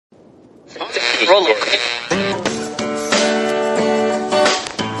Acting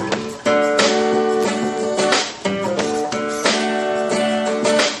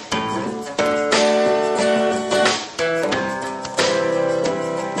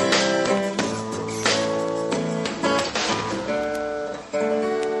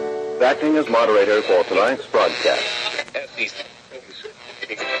as moderator for tonight's broadcast.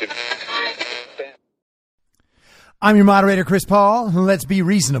 I'm your moderator, Chris Paul. Let's be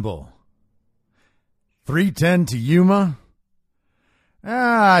reasonable. 310 to Yuma.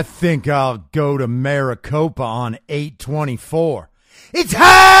 I think I'll go to Maricopa on 8/24. It's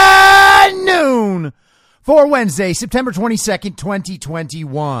high noon for Wednesday, September 22nd,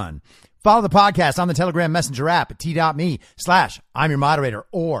 2021. Follow the podcast on the Telegram Messenger app at t.me/I'm your moderator,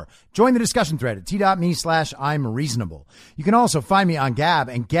 or join the discussion thread at t.me/I'm reasonable. You can also find me on Gab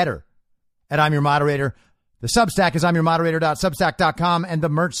and Getter at I'm your moderator. The Substack is I'mYourModerator.substack.com, and the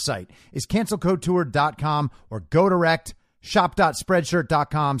merch site is cancelcouture.com, or go direct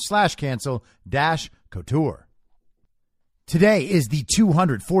shop.spreadshirt.com/cancel-couture. Today is the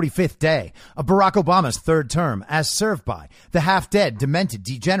 245th day of Barack Obama's third term, as served by the half-dead, demented,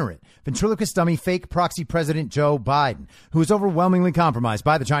 degenerate, ventriloquist dummy, fake proxy president Joe Biden, who is overwhelmingly compromised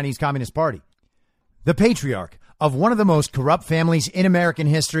by the Chinese Communist Party. The patriarch of one of the most corrupt families in American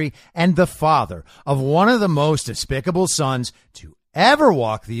history, and the father of one of the most despicable sons to ever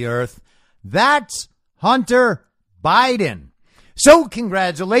walk the earth. That's Hunter Biden. So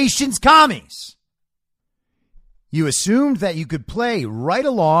congratulations, commies. You assumed that you could play right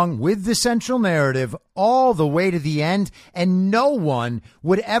along with the central narrative all the way to the end, and no one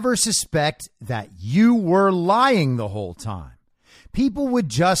would ever suspect that you were lying the whole time. People would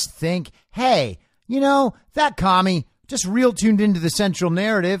just think, hey, you know, that commie just real tuned into the central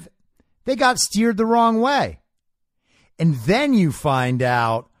narrative. They got steered the wrong way. And then you find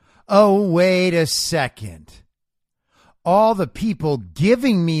out, oh, wait a second. All the people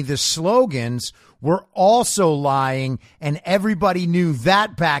giving me the slogans were also lying, and everybody knew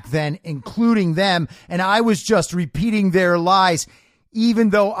that back then, including them, and I was just repeating their lies, even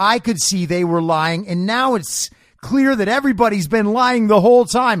though I could see they were lying, and now it's clear that everybody's been lying the whole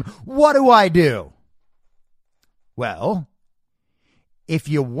time. What do I do? Well, if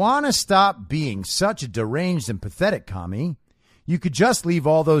you want to stop being such a deranged and pathetic commie, you could just leave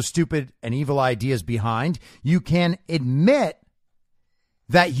all those stupid and evil ideas behind. You can admit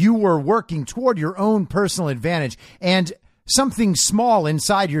that you were working toward your own personal advantage, and something small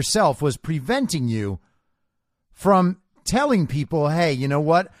inside yourself was preventing you from telling people, hey, you know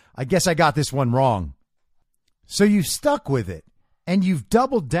what? I guess I got this one wrong. So you've stuck with it, and you've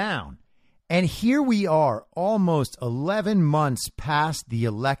doubled down. And here we are, almost 11 months past the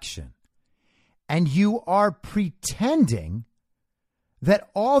election, and you are pretending that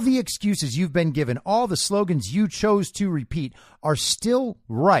all the excuses you've been given, all the slogans you chose to repeat, are still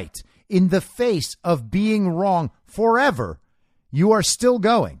right in the face of being wrong forever. You are still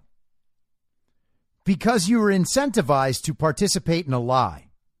going because you were incentivized to participate in a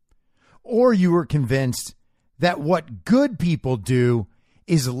lie, or you were convinced that what good people do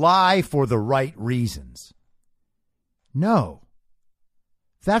is lie for the right reasons. No,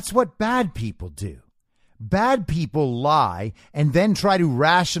 that's what bad people do. Bad people lie and then try to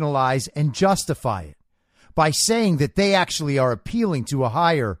rationalize and justify it by saying that they actually are appealing to a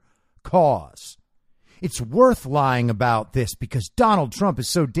higher cause. It's worth lying about this because Donald Trump is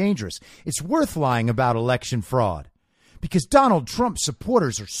so dangerous. It's worth lying about election fraud because Donald Trump's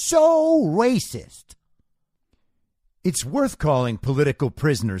supporters are so racist. It's worth calling political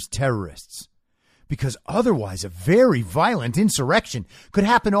prisoners terrorists, because otherwise a very violent insurrection could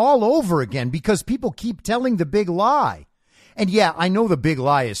happen all over again because people keep telling the big lie. And yeah, I know the big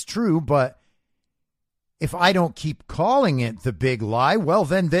lie is true, but if I don't keep calling it the big lie, well,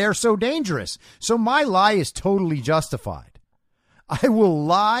 then they're so dangerous. So my lie is totally justified. I will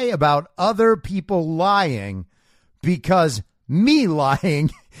lie about other people lying because me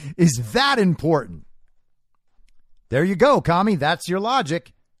lying is that important. There you go, commie. That's your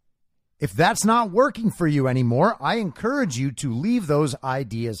logic. If that's not working for you anymore, I encourage you to leave those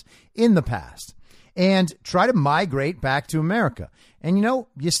ideas in the past and try to migrate back to America. And you know,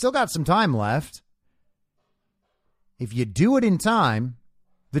 you still got some time left. If you do it in time,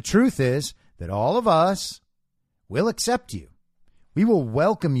 the truth is that all of us will accept you. We will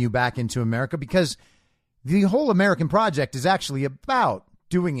welcome you back into America because the whole American project is actually about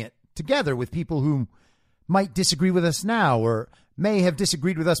doing it together with people who might disagree with us now, or may have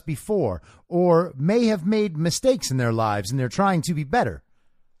disagreed with us before, or may have made mistakes in their lives and they're trying to be better.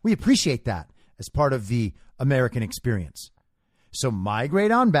 We appreciate that as part of the American experience. So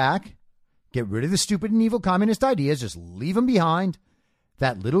migrate on back, Get rid of the stupid and evil communist ideas. Just leave them behind.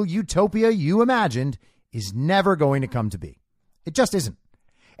 That little utopia you imagined is never going to come to be. It just isn't.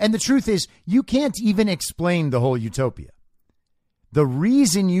 And the truth is, you can't even explain the whole utopia. The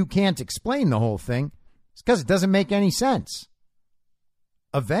reason you can't explain the whole thing is because it doesn't make any sense.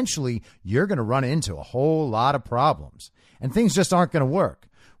 Eventually, you're going to run into a whole lot of problems, and things just aren't going to work,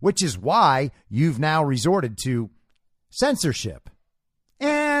 which is why you've now resorted to censorship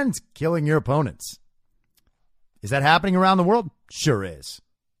and killing your opponents. Is that happening around the world? Sure is.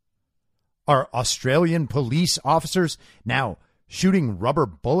 Are Australian police officers now shooting rubber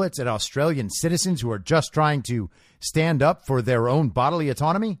bullets at Australian citizens who are just trying to stand up for their own bodily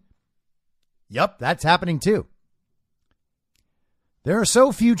autonomy? Yup, that's happening too. There are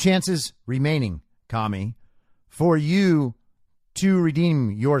so few chances remaining, Kami, for you to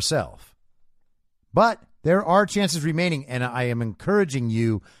redeem yourself. But there are chances remaining, and I am encouraging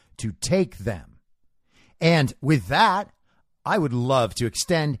you to take them. And with that, I would love to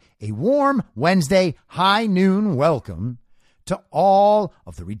extend a warm Wednesday high noon welcome to all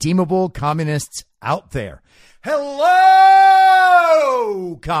of the redeemable communists out there. Hello,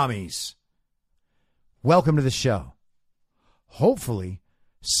 commies. Welcome to the show. Hopefully,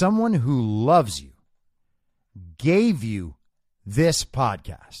 someone who loves you gave you this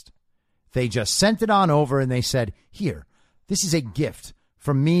podcast. They just sent it on over and they said, here, this is a gift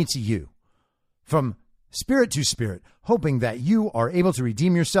from me to you, from spirit to spirit, hoping that you are able to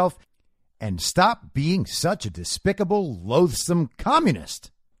redeem yourself and stop being such a despicable, loathsome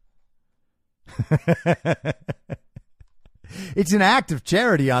communist. It's an act of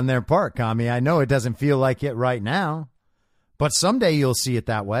charity on their part, Kami. I know it doesn't feel like it right now, but someday you'll see it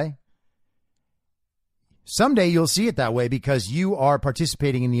that way. Someday you'll see it that way because you are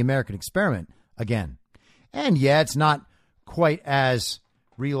participating in the American experiment again. And yeah, it's not quite as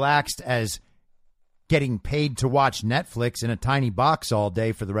relaxed as getting paid to watch Netflix in a tiny box all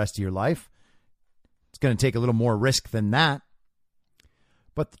day for the rest of your life. It's going to take a little more risk than that.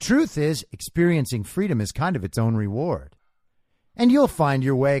 But the truth is, experiencing freedom is kind of its own reward. And you'll find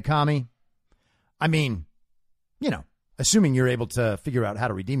your way, Kami. I mean, assuming you're able to figure out how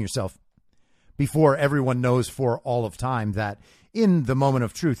to redeem yourself before everyone knows for all of time that in the moment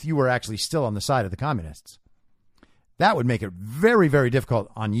of truth, you were actually still on the side of the communists. That would make it very, very difficult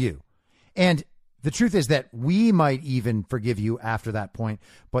on you. And the truth is that we might even forgive you after that point,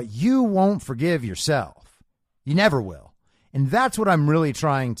 but you won't forgive yourself. You never will. And that's what I'm really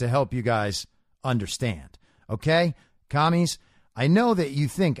trying to help you guys understand. Okay, commies? I know that you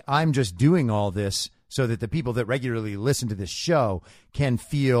think I'm just doing all this so that the people that regularly listen to this show can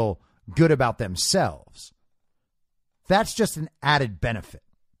feel good about themselves. That's just an added benefit.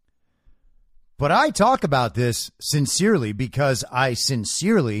 But I talk about this sincerely because I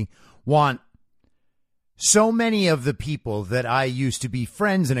sincerely want so many of the people that I used to be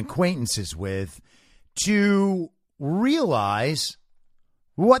friends and acquaintances with to realize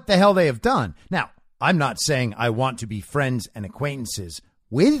what the hell they have done. Now, I'm not saying I want to be friends and acquaintances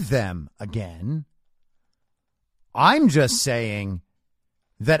with them again. I'm just saying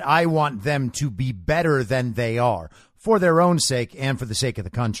that I want them to be better than they are for their own sake and for the sake of the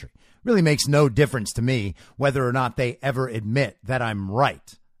country. Really makes no difference to me whether or not they ever admit that I'm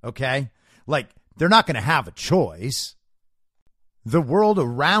right. Okay? Like, they're not going to have a choice. The world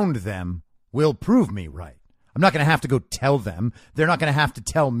around them will prove me right. I'm not going to have to go tell them. They're not going to have to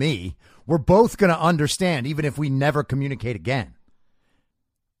tell me. We're both going to understand, even if we never communicate again.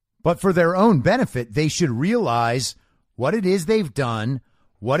 But for their own benefit, they should realize what it is they've done,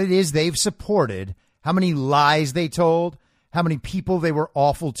 what it is they've supported, how many lies they told, how many people they were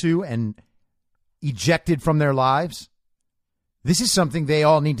awful to and ejected from their lives. This is something they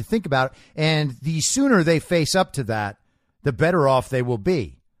all need to think about, and the sooner they face up to that, the better off they will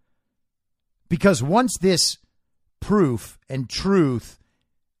be. Because once this proof and truth,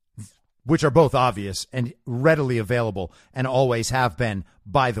 which are both obvious and readily available and always have been,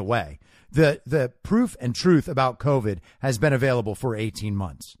 by the way, the proof and truth about COVID has been available for 18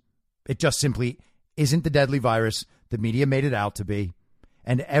 months. It just simply isn't the deadly virus the media made it out to be,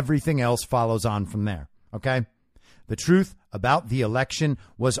 and everything else follows on from there, okay? The truth about the election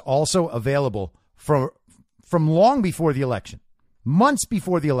was also available from long before the election. Months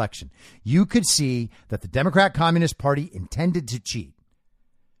before the election, you could see that the Democrat Communist Party intended to cheat.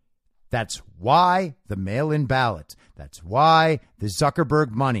 That's why the mail-in ballots. That's why the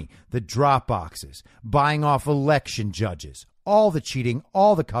Zuckerberg money, the drop boxes, buying off election judges, all the cheating,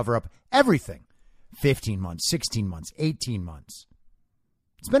 all the cover-up, everything. 15 months, 16 months, 18 months.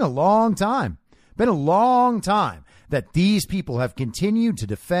 It's been a long time. Been a long time that these people have continued to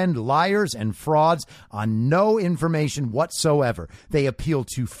defend liars and frauds on no information whatsoever. They appeal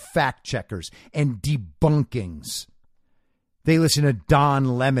to fact checkers and debunkings. They listen to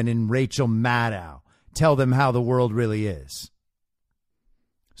Don Lemon and Rachel Maddow tell them how the world really is.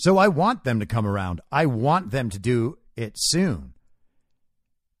 So I want them to come around. I want them to do it soon.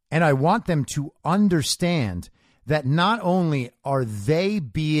 And I want them to understand that not only are they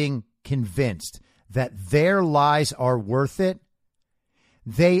being convinced that their lies are worth it,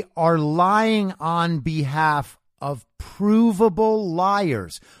 they are lying on behalf of provable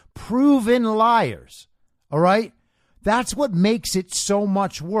liars, proven liars. All right? That's what makes it so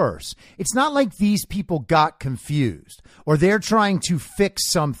much worse. It's not like these people got confused or they're trying to fix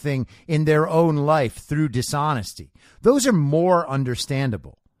something in their own life through dishonesty. Those are more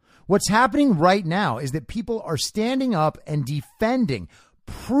understandable. What's happening right now is that people are standing up and defending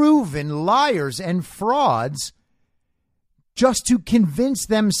proven liars and frauds just to convince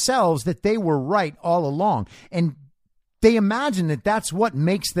themselves that they were right all along. And they imagine that that's what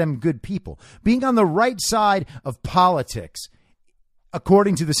makes them good people. Being on the right side of politics,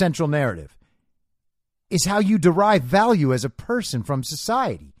 according to the central narrative, is how you derive value as a person from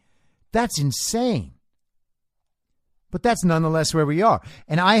society. That's insane. But that's nonetheless where we are.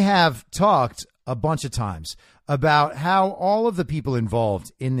 And I have talked a bunch of times about how all of the people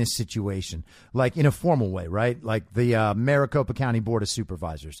involved in this situation, like in a formal way, right? Like the Maricopa County Board of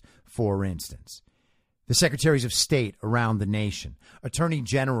Supervisors, for instance, the secretaries of state around the nation, attorney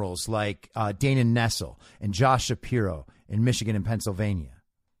generals like Dana Nessel and Josh Shapiro in Michigan and Pennsylvania.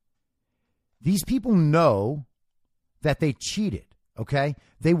 These people know that they cheated, okay?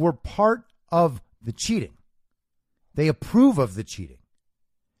 They were part of the cheating. They approve of the cheating.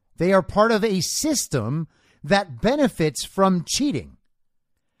 They are part of a system that benefits from cheating.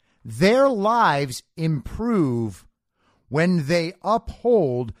 Their lives improve when they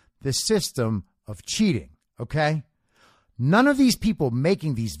uphold the system of cheating, okay? None of these people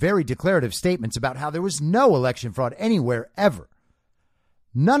making these very declarative statements about how there was no election fraud anywhere ever,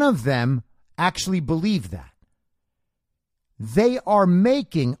 none of them actually believe that. They are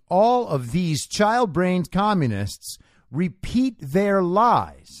making all of these child-brained communists repeat their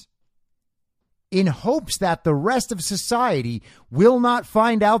lies in hopes that the rest of society will not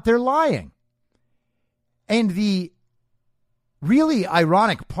find out they're lying. And the really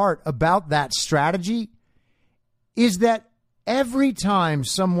ironic part about that strategy is that every time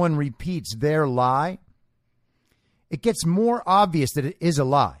someone repeats their lie, it gets more obvious that it is a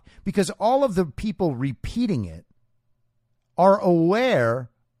lie because all of the people repeating it are aware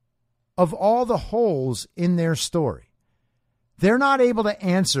of all the holes in their story. They're not able to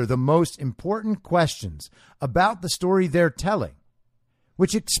answer the most important questions about the story they're telling,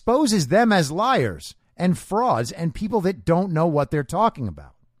 which exposes them as liars and frauds and people that don't know what they're talking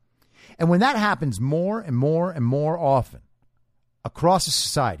about. And when that happens more and more and more often across a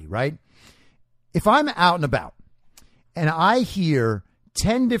society, right? If I'm out and about and I hear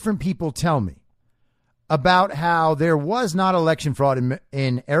 10 different people tell me about how there was not election fraud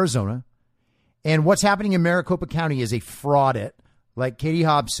in Arizona, and what's happening in Maricopa County is a fraud it, like Katie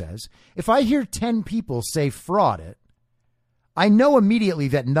Hobbs says. If I hear 10 people say fraud it, I know immediately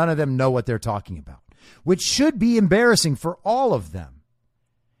that none of them know what they're talking about, which should be embarrassing for all of them.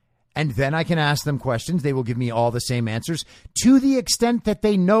 And then I can ask them questions. They will give me all the same answers to the extent that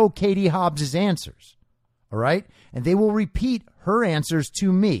they know Katie Hobbs's answers. All right. And they will repeat her answers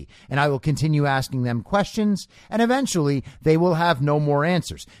to me, and I will continue asking them questions, and eventually they will have no more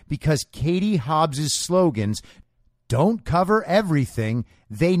answers because Katie Hobbs's slogans don't cover everything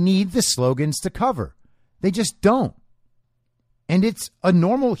they need the slogans to cover. They just don't. And it's a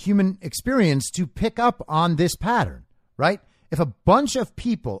normal human experience to pick up on this pattern, right? If a bunch of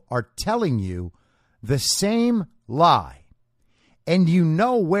people are telling you the same lie, and you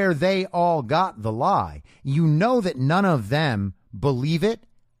know where they all got the lie, you know that none of them believe it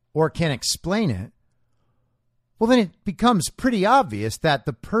or can explain it, well, then it becomes pretty obvious that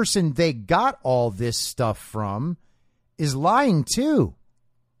the person they got all this stuff from is lying too.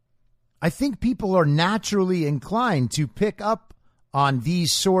 I think people are naturally inclined to pick up on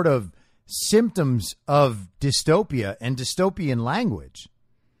these sort of symptoms of dystopia and dystopian language.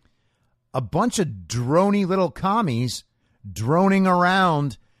 A bunch of drony little commies droning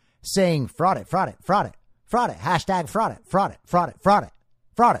around saying fraud it, fraud it, fraud it, fraud it, hashtag fraud it, fraud it, fraud it, fraud it,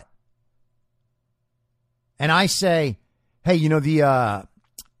 fraud it. And I say, hey, you know,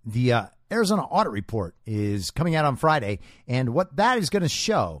 the Arizona audit report is coming out on Friday. And what that is going to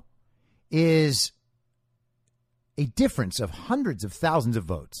show is a difference of hundreds of thousands of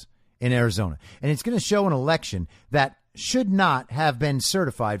votes in Arizona. And it's going to show an election that should not have been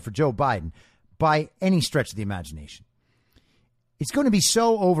certified for Joe Biden by any stretch of the imagination. It's going to be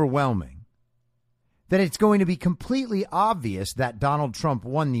so overwhelming that it's going to be completely obvious that Donald Trump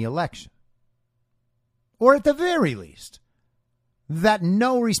won the election. Or at the very least, that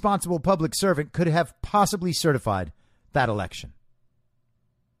no responsible public servant could have possibly certified that election.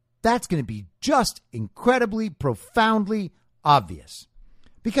 That's going to be just incredibly, profoundly obvious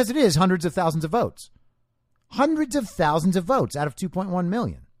because it is hundreds of thousands of votes. Hundreds of thousands of votes out of 2.1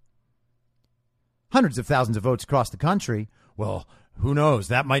 million. Hundreds of thousands of votes across the country. Well, who knows?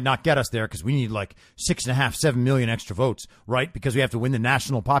 That might not get us there because we need like 6.5, 7 million extra votes, right? Because we have to win the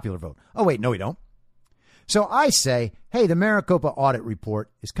national popular vote. Oh, wait, no, we don't. So I say, hey, the Maricopa audit report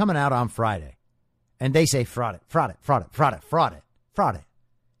is coming out on Friday. And they say, fraud it, fraud it, fraud it, fraud it, fraud it, fraud it.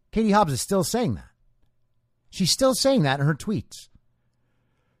 Katie Hobbs is still saying that. She's still saying that in her tweets.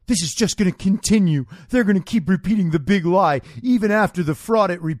 This is just going to continue. They're going to keep repeating the big lie even after the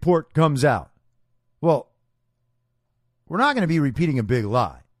fraud it report comes out. Well, we're not going to be repeating a big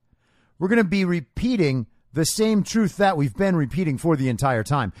lie. We're going to be repeating the same truth that we've been repeating for the entire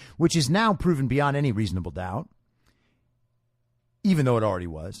time, which is now proven beyond any reasonable doubt, even though it already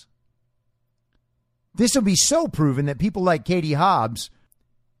was. This will be so proven that people like Katie Hobbs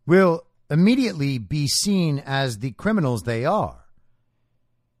will immediately be seen as the criminals they are.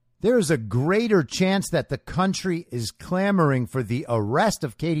 There is a greater chance that the country is clamoring for the arrest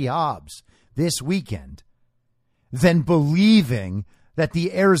of Katie Hobbs this weekend than believing that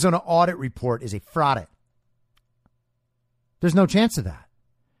the Arizona audit report is a fraud. There's no chance of that.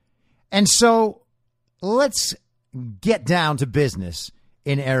 And so let's get down to business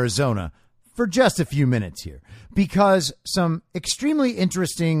in Arizona for just a few minutes here, because some extremely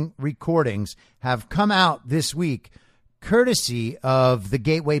interesting recordings have come out this week, courtesy of the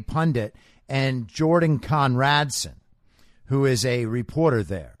Gateway Pundit and Jordan Conradson, who is a reporter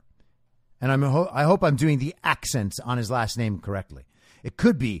there. And I hope I'm doing the accents on his last name correctly. It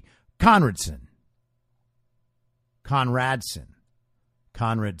could be Conradson, Conradson,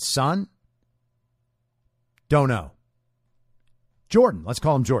 Conrad's son. Don't know. Jordan, let's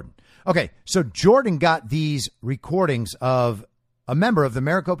call him Jordan. Okay, so Jordan got these recordings of a member of the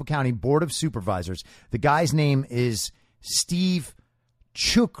Maricopa County Board of Supervisors. The guy's name is Steve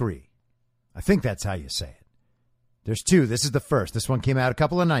Chukri. I think that's how you say it. There's two. This is the first. This one came out a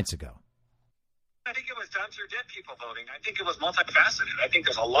couple of nights ago. I think it was done through dead people voting. I think it was multifaceted. I think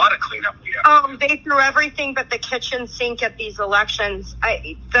there's a lot of cleanup we have. They threw everything but the kitchen sink at these elections.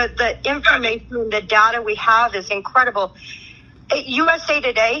 The information, the data we have is incredible. USA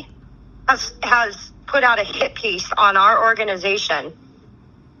Today has put out a hit piece on our organization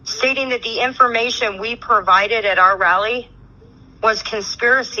stating that the information we provided at our rally was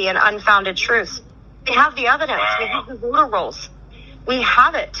conspiracy and unfounded truth. We have the evidence. Wow. We have the voter rolls. We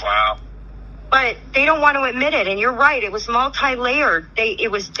have it. Wow. But they don't want to admit it. And you're right. It was multi-layered.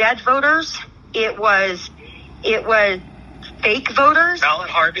 It was dead voters. It was fake voters. Ballot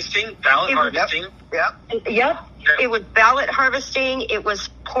harvesting. Yep. It was ballot harvesting. It was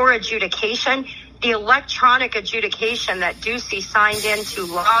poor adjudication. The electronic adjudication that Ducey signed into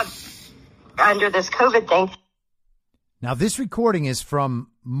law under this COVID thing. Now, this recording is from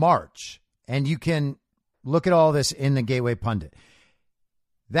March, and you can look at all this in the Gateway Pundit.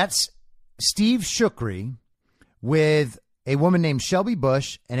 That's Steve Chukri with a woman named Shelby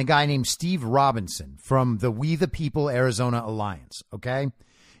Bush and a guy named Steve Robinson from the We the People Arizona Alliance, okay?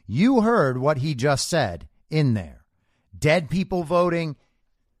 You heard what he just said in there. Dead people voting.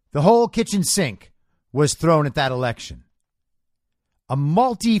 The whole kitchen sink was thrown at that election. A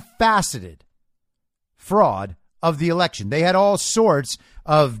multifaceted fraud of the election. They had all sorts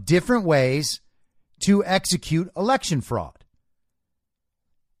of different ways to execute election fraud.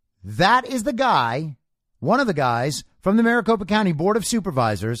 That is the guy, one of the guys from the Maricopa County Board of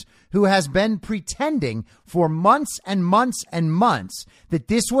Supervisors who has been pretending for months and months and months that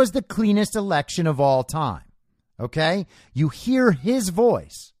this was the cleanest election of all time. Okay? You hear his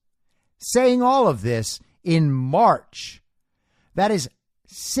voice saying all of this in March. That is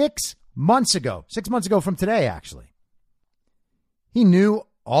 6 months ago. 6 months ago from today, actually. He knew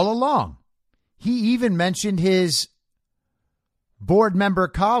all along. He even mentioned his board member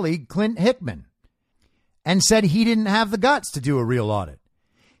colleague, Clint Hickman, and said he didn't have the guts to do a real audit.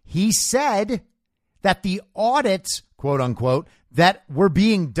 He said that the audits, quote unquote, that were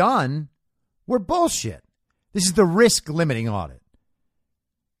being done were bullshit. This is the risk limiting audit.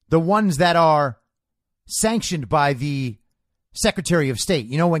 The ones that are sanctioned by the Secretary of State.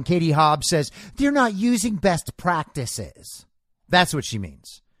 You know, when Katie Hobbs says they're not using best practices. That's what she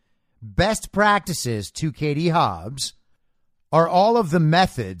means. best practices to Katie Hobbs are all of the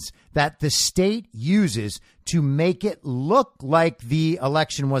methods that the state uses to make it look like the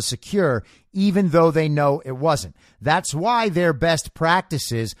election was secure, even though they know it wasn't. That's why their best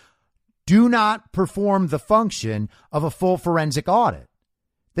practices do not perform the function of a full forensic audit.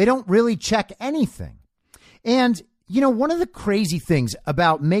 They don't really check anything. And, you know, one of the crazy things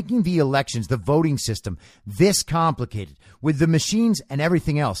about making the elections, the voting system, this complicated with the machines and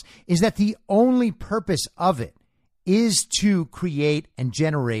everything else is that the only purpose of it is to create and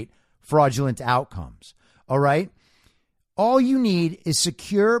generate fraudulent outcomes. All right? All you need is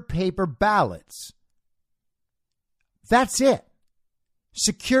secure paper ballots. That's it.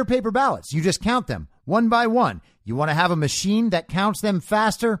 Secure paper ballots. You just count them one by one. You want to have a machine that counts them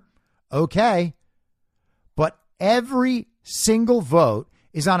faster? Okay. But every single vote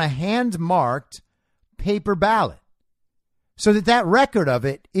is on a hand-marked paper ballot so that record of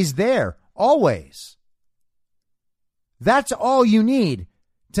it is there always. That's all you need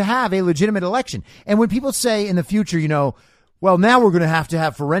to have a legitimate election. And when people say in the future, you know, well, now we're going to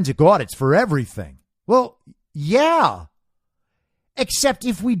have forensic audits for everything. Well, yeah. Except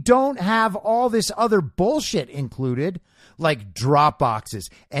if we don't have all this other bullshit included, like drop boxes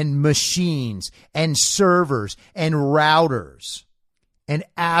and machines and servers and routers and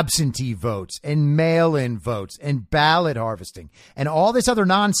absentee votes and mail-in votes and ballot harvesting and all this other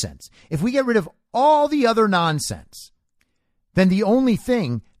nonsense. If we get rid of all the other nonsense, then the only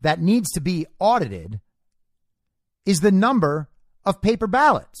thing that needs to be audited is the number of paper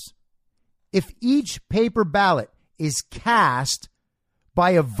ballots. If each paper ballot is cast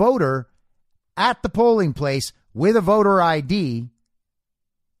by a voter at the polling place with a voter ID,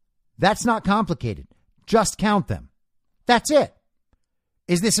 that's not complicated. Just count them. That's it.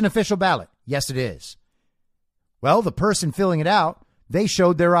 Is this an official ballot? Yes, it is. Well, the person filling it out, they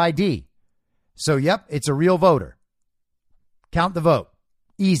showed their ID. So, yep, it's a real voter. Count the vote.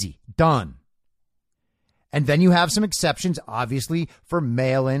 Easy. Done. And then you have some exceptions, obviously, for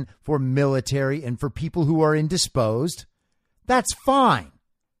mail-in, for military, and for people who are indisposed. That's fine.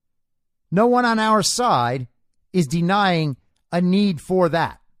 No one on our side is denying a need for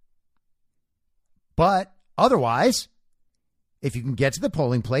that. But otherwise, if you can get to the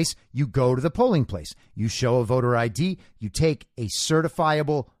polling place, you go to the polling place. You show a voter ID. You take a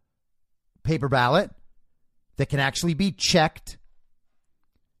certifiable paper ballot that can actually be checked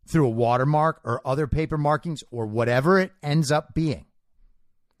through a watermark or other paper markings or whatever it ends up being.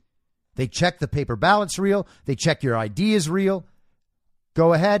 They check the paper ballot's real. They check your ID is real.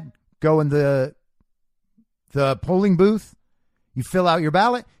 Go ahead. Go in the polling booth. You fill out your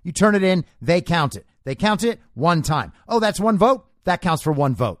ballot. You turn it in. They count it. They count it one time. Oh, that's one vote? That counts for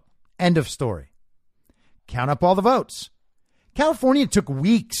one vote. End of story. Count up all the votes. California took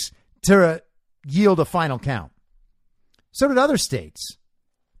weeks to yield a final count. So did other states.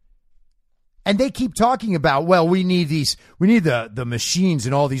 And they keep talking about, well, we need the machines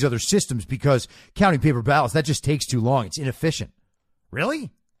and all these other systems because counting paper ballots, that just takes too long. It's inefficient.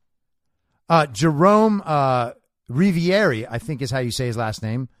 Really? Jerome Riviere, I think is how you say his last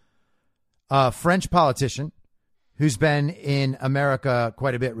name, a French politician who's been in America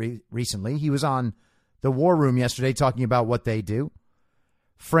quite a bit recently. He was on the War Room yesterday talking about what they do.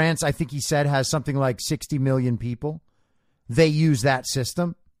 France, I think he said, has something like 60 million people. They use that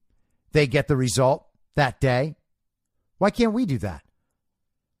system. They get the result that day. Why can't we do that?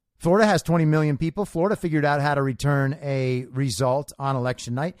 Florida has 20 million people. Florida figured out how to return a result on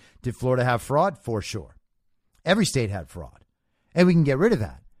election night. Did Florida have fraud? For sure. Every state had fraud. And we can get rid of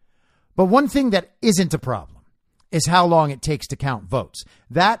that. But one thing that isn't a problem is how long it takes to count votes.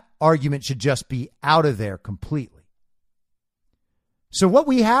 That argument should just be out of there completely. So what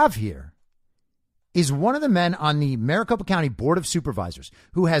we have here is one of the men on the Maricopa County Board of Supervisors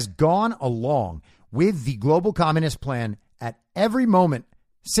who has gone along with the global communist plan at every moment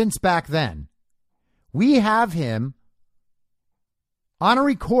since back then. We have him on a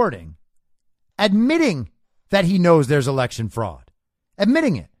recording admitting that he knows there's election fraud.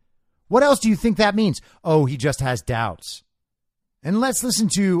 Admitting it. What else do you think that means? Oh, he just has doubts. And let's listen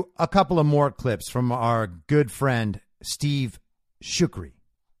to a couple of more clips from our good friend, Steve Shukri.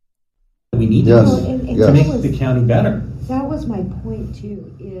 We need to make the county better. That was my point,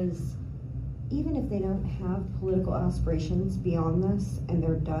 too, is even if they don't have political aspirations beyond this and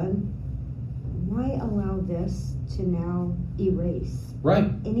they're done, why allow this to now erase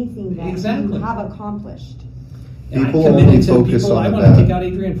anything that you have accomplished? And people only focus on I want to take out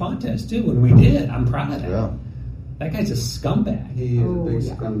Adrian Fontes, too, and we did. I'm proud of that. Yeah. That guy's a scumbag. He is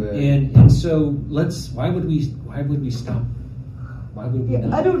a big scumbag. And so why would we stop Why would we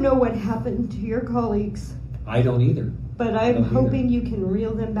not? I don't know what happened to your colleagues. I don't either. But I'm hoping you can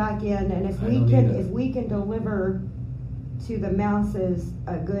reel them back in, and if we can deliver to the masses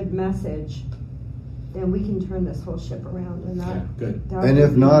a good message, then we can turn this whole ship around. And good. And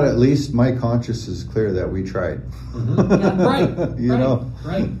if not, at least my conscience is clear that we tried. Mm-hmm. Yeah,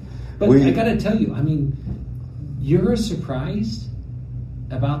 right. But I got to tell you, I mean, you're as surprised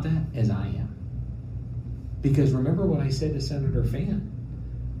about that as I am. Because remember what I said to Senator Fan.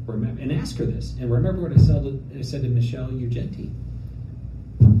 Remember, and ask her this. And remember what I said to Michelle Ugenti.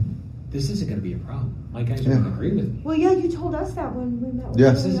 This isn't going to be a problem. My guys are going to agree with me. Well, yeah, you told us that when we met with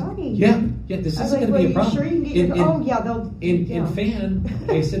Giuliani. Yeah, this isn't going to be a problem. Sure you can get they'll... In Fan,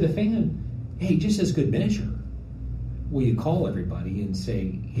 I said to Fan, hey, just as good measure, will you call everybody and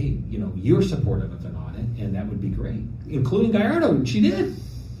say, hey, you're supportive of an audit, and that would be great, including Gallardo, and she did.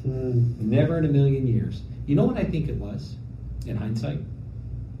 Never in a million years. You know what I think it was, in hindsight?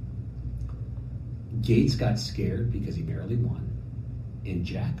 Gates got scared because he barely won, and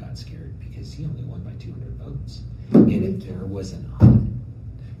Jack got scared because he only won by 200 votes. And if there was an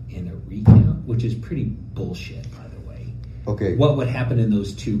audit and a recount, which is pretty bullshit, by the way, okay, what would happen in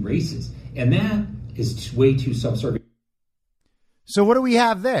those two races? And that is way too self-serving. So what do we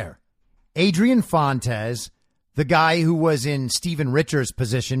have there? Adrian Fontes, the guy who was in Stephen Richer's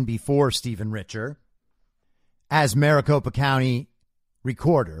position before Stephen Richer, as Maricopa County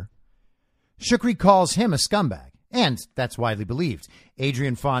recorder. Shukri calls him a scumbag, and that's widely believed.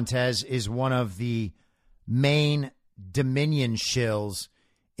 Adrian Fontes is one of the main Dominion shills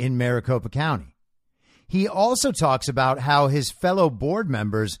in Maricopa County. He also talks about how his fellow board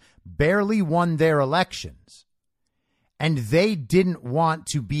members barely won their elections, and they didn't want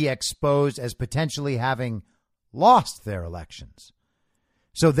to be exposed as potentially having lost their elections.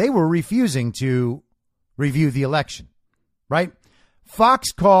 So they were refusing to review the election, right?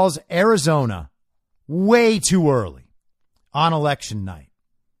 Fox calls Arizona way too early on election night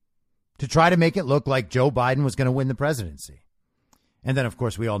to try to make it look like Joe Biden was going to win the presidency. And then, of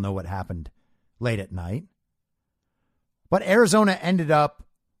course, we all know what happened late at night. But Arizona ended up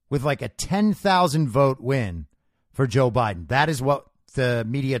with like a 10,000 vote win for Joe Biden. That is what the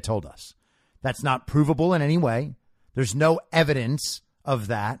media told us. That's not provable in any way. There's no evidence of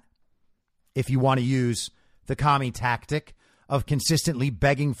that. If you want to use the commie tactic of consistently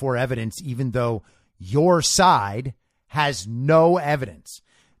begging for evidence, even though your side has no evidence.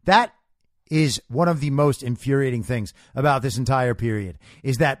 That is one of the most infuriating things about this entire period,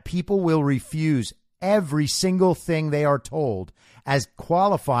 is that people will refuse every single thing they are told as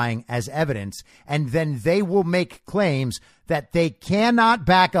qualifying as evidence, and then they will make claims that they cannot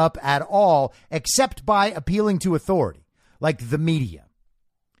back up at all except by appealing to authority, like the media.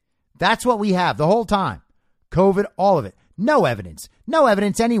 That's what we have the whole time. COVID, all of it. No evidence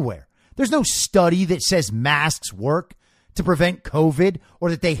anywhere. There's no study that says masks work to prevent COVID or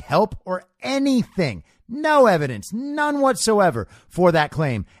that they help or anything. No evidence, none whatsoever for that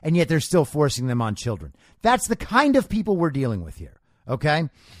claim. And yet they're still forcing them on children. That's the kind of people we're dealing with here. Okay.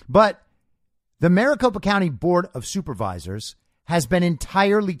 But the Maricopa County Board of Supervisors has been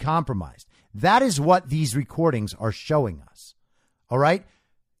entirely compromised. That is what these recordings are showing us. All right.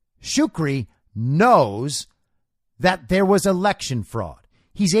 Shukri knows that there was election fraud.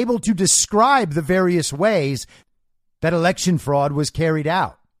 He's able to describe the various ways that election fraud was carried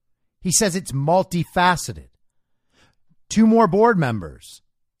out. He says it's multifaceted. 2 more board members.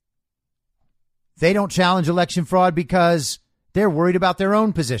 They don't challenge election fraud because they're worried about their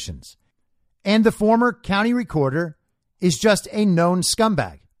own positions. And the former county recorder is just a known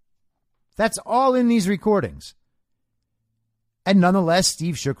scumbag. That's all in these recordings. And nonetheless,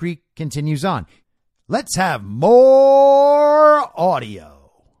 Steve Shukri continues on. Let's have more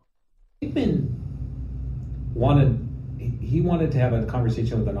audio. Hickman wanted to have a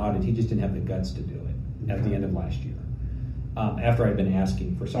conversation with an audit. He just didn't have the guts to do it at the end of last year. After I'd been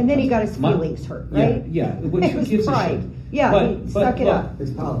asking for something. And then he got his feelings hurt, right? Yeah. It was pride. Yeah, he stuck it up.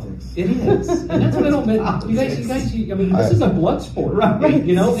 It's politics. It is. And that's what I don't mean. You guys, I mean, this is a blood sport. Right.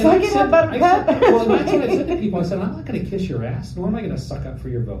 You know? Suck it up, Buttercup. Well, that's what I said to people. I said, I'm not going to kiss your ass, nor am I going to suck up for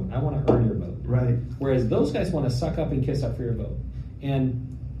your vote. I want to earn your vote. Right. Whereas those guys want to suck up and kiss up for your vote.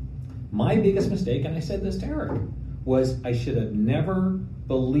 And my biggest mistake, and I said this to Eric, was I should have never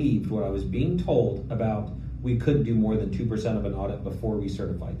believed what I was being told about we couldn't do more than 2% of an audit before we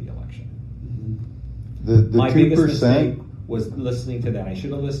certified the election. The my 2%? biggest mistake was listening to that. I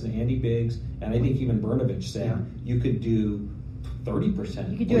should have listened to Andy Biggs, and I think even Brnovich said you could do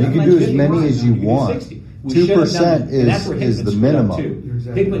 30%. You could do as many as you want. 2% is the minimum.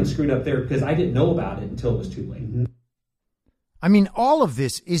 Exactly. Hickman screwed up there because I didn't know about it until it was too late. I mean, all of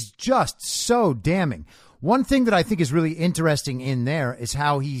this is just so damning. One thing that I think is really interesting in there is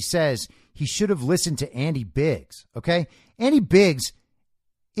how he says he should have listened to Andy Biggs. Okay. Andy Biggs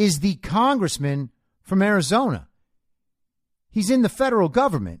is the congressman from Arizona. He's in the federal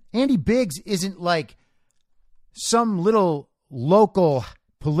government. Andy Biggs isn't like some little local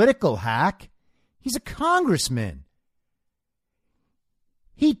political hack. He's a congressman.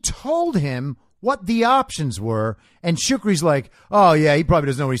 He told him what the options were, and Shukri's like, oh, yeah, he probably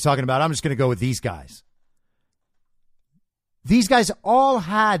doesn't know what he's talking about. I'm just going to go with these guys. These guys all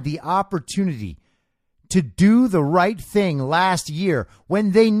had the opportunity to do the right thing last year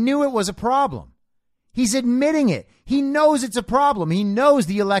when they knew it was a problem. He's admitting it. He knows it's a problem. He knows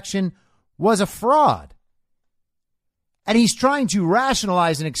the election was a fraud. And he's trying to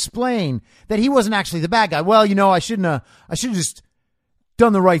rationalize and explain that he wasn't actually the bad guy. Well, you know, I should have just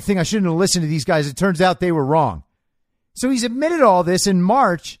done the right thing. I shouldn't have listened to these guys. It turns out they were wrong. So he's admitted all this in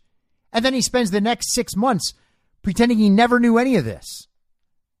March, and then he spends the next 6 months pretending he never knew any of this.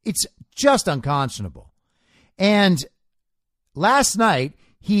 It's just unconscionable. And last night,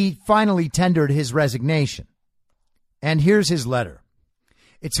 he finally tendered his resignation. And here's his letter.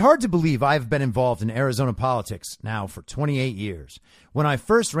 It's hard to believe I've been involved in Arizona politics now for 28 years. When I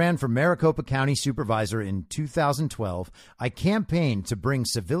first ran for Maricopa County Supervisor in 2012, I campaigned to bring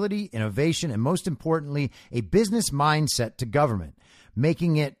civility, innovation, and most importantly, a business mindset to government,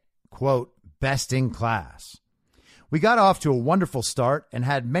 making it, quote, best in class. We got off to a wonderful start and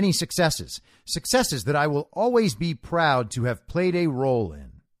had many successes that I will always be proud to have played a role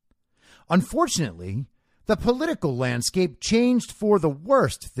in. Unfortunately, the political landscape changed for the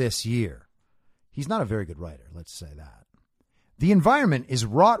worst this year. He's not a very good writer, let's say that. The environment is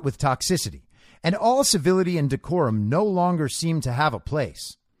wrought with toxicity, and all civility and decorum no longer seem to have a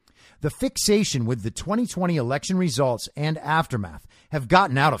place. The fixation with the 2020 election results and aftermath have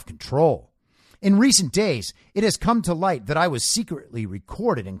gotten out of control. In recent days, it has come to light that I was secretly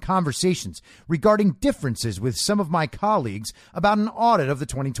recorded in conversations regarding differences with some of my colleagues about an audit of the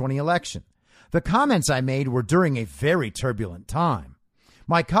 2020 election. The comments I made were during a very turbulent time.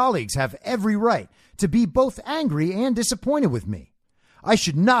 My colleagues have every right to be both angry and disappointed with me. I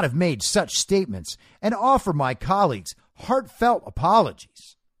should not have made such statements and offer my colleagues heartfelt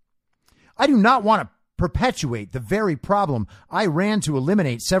apologies. I do not want to perpetuate the very problem I ran to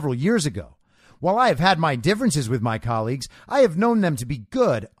eliminate several years ago. While I have had my differences with my colleagues, I have known them to be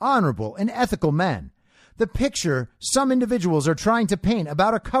good, honorable, and ethical men. The picture some individuals are trying to paint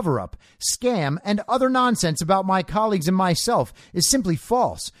about a cover-up, scam, and other nonsense about my colleagues and myself is simply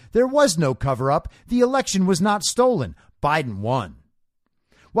false. There was no cover-up. The election was not stolen. Biden won.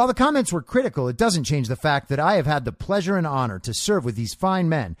 While the comments were critical, it doesn't change the fact that I have had the pleasure and honor to serve with these fine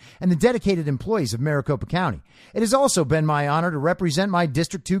men and the dedicated employees of Maricopa County. It has also been my honor to represent my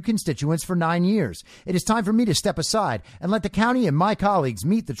District 2 constituents for 9 years. It is time for me to step aside and let the county and my colleagues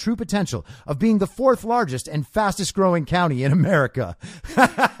meet the true potential of being the 4th largest and fastest growing county in America.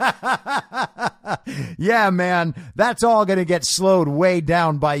 Yeah, man, that's all going to get slowed way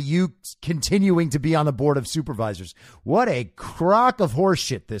down by you continuing to be on the Board of Supervisors. What a crock of horse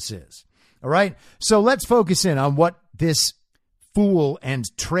shit this is. All right. So let's focus in on what this fool and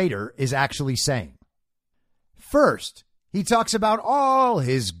traitor is actually saying. First, he talks about all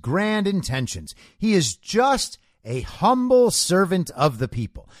his grand intentions. He is just a humble servant of the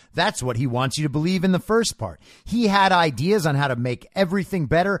people. That's what he wants you to believe in the first part. He had ideas on how to make everything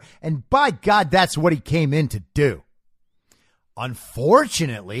better, and by God, that's what he came in to do.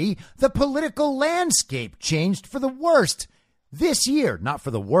 Unfortunately, the political landscape changed for the worst this year. Not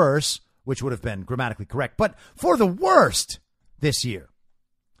for the worse, which would have been grammatically correct, but for the worst this year.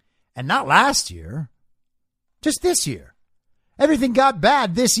 And not last year, just this year. Everything got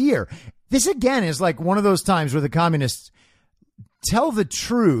bad this year. This, again, is like one of those times where the communists tell the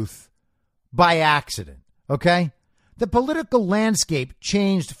truth by accident, okay? The political landscape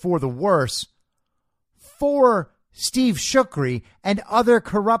changed for the worse for Steve Shukri and other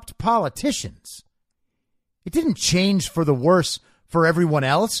corrupt politicians. It didn't change for the worse for everyone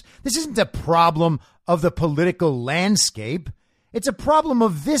else. This isn't a problem of the political landscape. It's a problem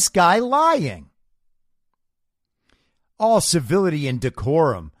of this guy lying. All civility and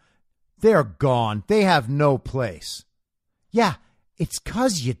decorum, they're gone. They have no place. Yeah, it's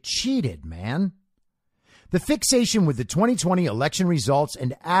 'cause you cheated, man. The fixation with the 2020 election results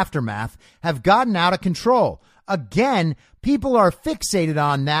and aftermath have gotten out of control. Again, people are fixated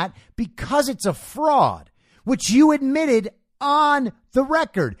on that because it's a fraud, which you admitted on the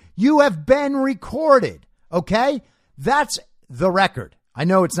record. You have been recorded, okay? That's the record. I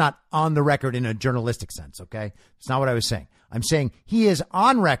know it's not on the record in a journalistic sense, okay? It's not what I was saying. I'm saying he is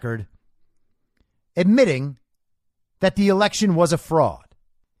on record admitting that the election was a fraud.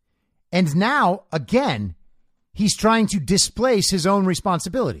 And now, again, he's trying to displace his own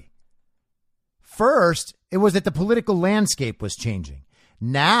responsibility. First, it was that the political landscape was changing.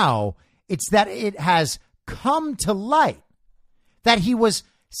 Now, it's that it has come to light that he was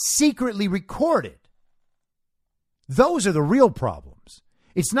secretly recorded. Those are the real problems.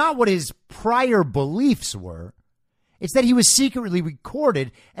 It's not what his prior beliefs were. It's that he was secretly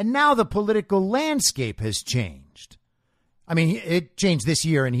recorded, and now the political landscape has changed. I mean, it changed this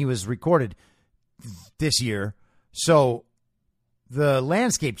year, and he was recorded this year. So the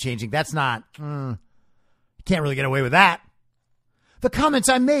landscape changing, that's not, you can't really get away with that. The comments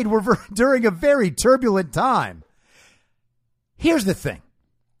I made were during a very turbulent time. Here's the thing.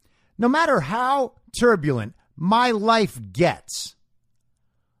 No matter how turbulent my life gets,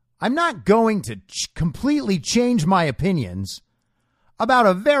 I'm not going to completely change my opinions about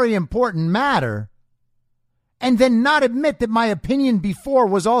a very important matter and then not admit that my opinion before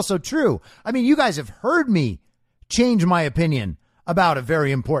was also true. I mean, you guys have heard me change my opinion about a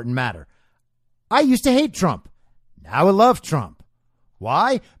very important matter. I used to hate Trump. Now I love Trump.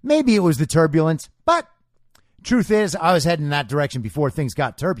 Why? Maybe it was the turbulence, but truth is I was heading in that direction before things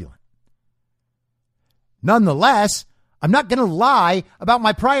got turbulent. Nonetheless, I'm not going to lie about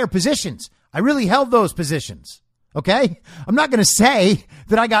my prior positions. I really held those positions. Okay? I'm not going to say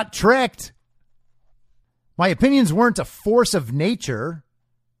that I got tricked. My opinions weren't a force of nature.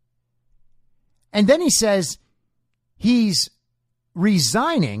 And then he says he's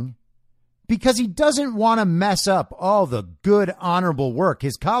resigning because he doesn't want to mess up all the good, honorable work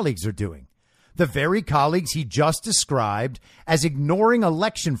his colleagues are doing. The very colleagues he just described as ignoring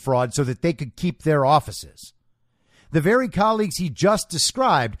election fraud so that they could keep their offices. The very colleagues he just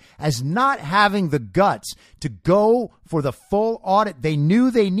described as not having the guts to go for the full audit they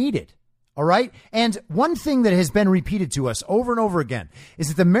knew they needed. All right. And one thing that has been repeated to us over and over again is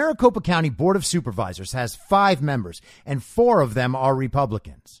that the Maricopa County Board of Supervisors has 5 members and 4 of them are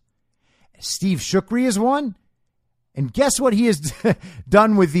Republicans. Steve Shukri is one. And guess what he has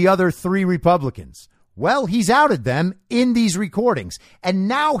done with the other 3 Republicans? Well, he's outed them in these recordings. And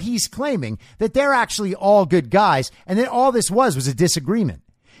now he's claiming that they're actually all good guys and that all this was a disagreement.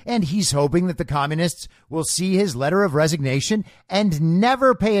 And he's hoping that the communists will see his letter of resignation and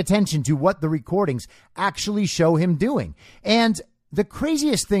never pay attention to what the recordings actually show him doing. And the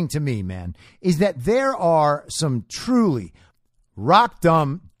craziest thing to me, man, is that there are some truly rock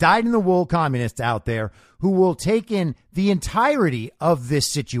dumb, dyed-in-the-wool communists out there who will take in the entirety of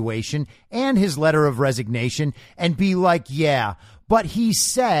this situation and his letter of resignation and be like, yeah, but he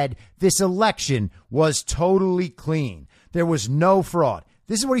said this election was totally clean. There was no fraud.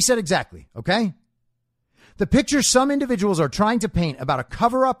 This is what he said exactly, okay? The picture some individuals are trying to paint about a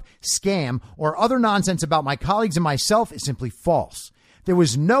cover-up, scam, or other nonsense about my colleagues and myself is simply false. There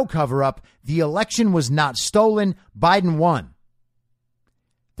was no cover-up. The election was not stolen. Biden won.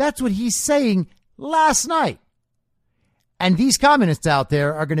 That's what he's saying last night. And these communists out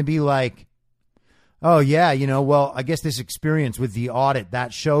there are going to be like, oh, yeah, well, I guess this experience with the audit,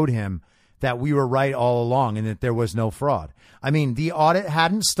 that showed him that we were right all along and that there was no fraud. I mean, the audit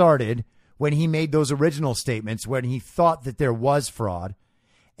hadn't started when he made those original statements when he thought that there was fraud.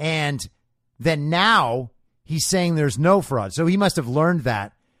 And then now he's saying there's no fraud. So he must have learned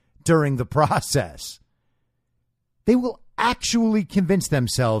that during the process. They will actually convince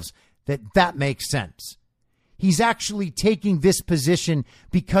themselves that that makes sense. He's actually taking this position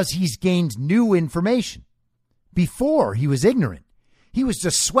because he's gained new information. Before, he was ignorant. He was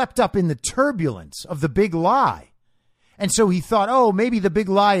just swept up in the turbulence of the big lie. And so he thought, oh, maybe the big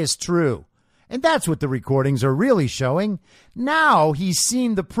lie is true. And that's what the recordings are really showing. Now he's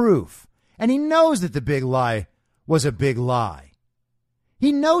seen the proof. And he knows that the big lie was a big lie.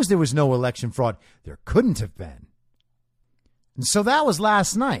 He knows there was no election fraud. There couldn't have been. And so that was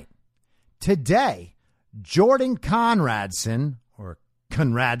last night. Today, Jordan Conradson, or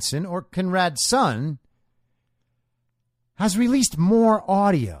Conradson, has released more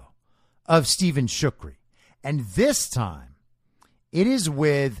audio of Steven Shukri. And this time, it is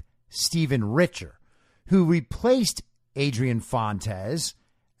with Stephen Richer, who replaced Adrian Fontes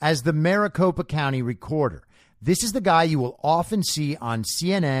as the Maricopa County recorder. This is the guy you will often see on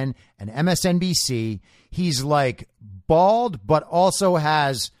CNN and MSNBC. He's like bald, but also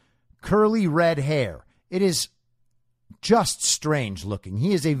has curly red hair. It is just strange looking.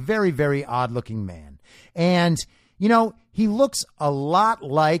 He is a very, very odd looking man. And, he looks a lot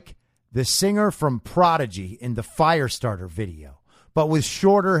like the singer from Prodigy in the Firestarter video, but with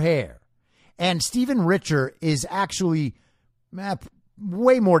shorter hair. And Stephen Richer is actually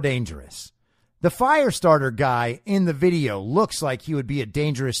way more dangerous. The Firestarter guy in the video looks like he would be a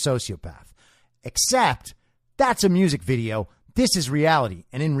dangerous sociopath. Except that's a music video. This is reality.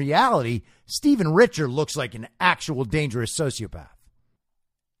 And in reality, Stephen Richer looks like an actual dangerous sociopath.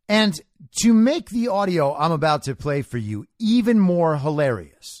 And to make the audio I'm about to play for you even more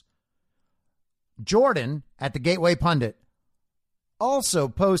hilarious, Jordan at the Gateway Pundit also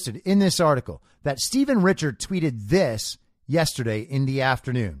posted in this article that Stephen Richer tweeted this yesterday in the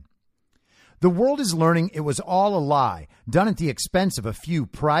afternoon. The world is learning it was all a lie, done at the expense of a few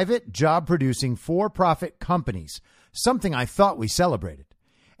private, job-producing, for-profit companies, something I thought we celebrated,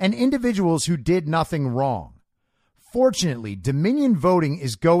 and individuals who did nothing wrong. Fortunately, Dominion voting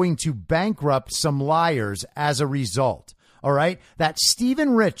is going to bankrupt some liars as a result. All right? That's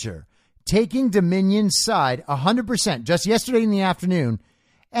Stephen Richer taking Dominion's side 100% just yesterday in the afternoon,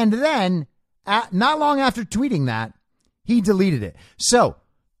 and then, not long after tweeting that, he deleted it. So,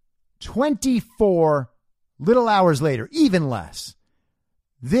 24 little hours later, even less,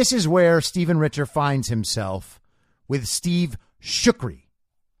 this is where Stephen Richer finds himself with Steve Shukri.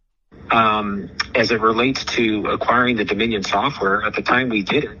 As it relates to acquiring the Dominion software, at the time we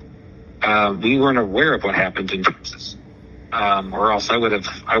did it, we weren't aware of what happened in Texas. Or else I would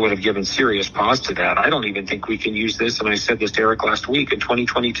have given serious pause to that. I don't even think we can use this, and I said this to Eric last week, in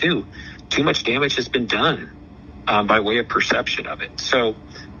 2022. Too much damage has been done by way of perception of it. So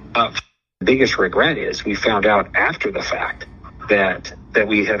the biggest regret is we found out after the fact that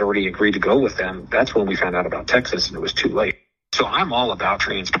we had already agreed to go with them. That's when we found out about Texas, and it was too late. So I'm all about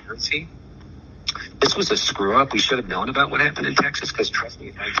transparency. This was a screw up. We should have known about what happened in Texas, because trust me,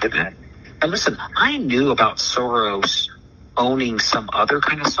 if I did that. And listen, I knew about Soros owning some other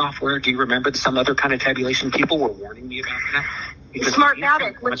kind of software. Do you remember some other kind of tabulation? People were warning me about that.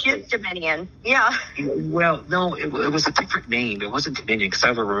 Smartmatic, which is Dominion. Yeah. Well, no, it was a different name. It wasn't Dominion, because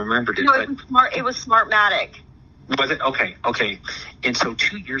I remembered it. No, it was Smartmatic. Was it? Okay. And so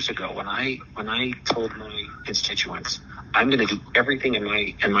 2 years ago, when I told my constituents, I'm going to do everything in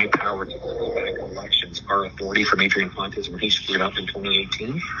my power to roll back elections, our authority from Adrian Fontes when he screwed up in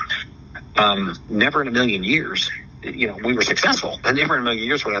 2018, never in a million years, we were successful. And never in a million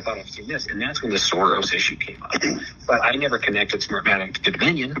years would I thought I'd seen this. And that's when the Soros issue came up. But I never connected Smartmatic to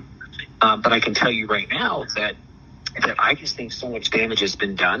Dominion. But I can tell you right now that I just think so much damage has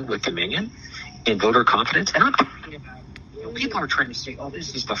been done with Dominion in voter confidence. And I'm talking about, people are trying to say, oh,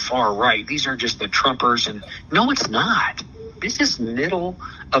 this is the far right. These are just the Trumpers. And no, it's not. This is middle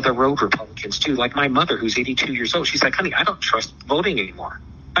of the road Republicans too. Like my mother, who's 82 years old. She's like, honey, I don't trust voting anymore.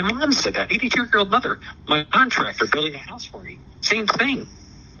 My mom said that, 82-year-old mother. My contractor building a house for me. Same thing.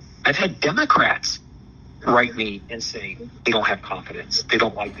 I've had Democrats write me and say they don't have confidence. They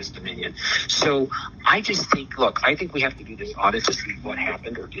don't like this Dominion. So I just think, I think we have to do this audit to see what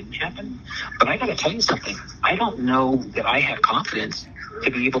happened or didn't happen. But I got to tell you something. I don't know that I have confidence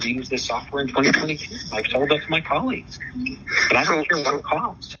to be able to use this software in 2022. I've told that to my colleagues. But I don't care what it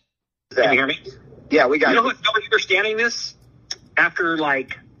costs. Can you hear me? Yeah, we got it. Nobody understanding this after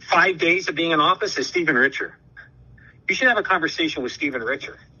 5 days of being in office is Stephen Richer. You should have a conversation with Stephen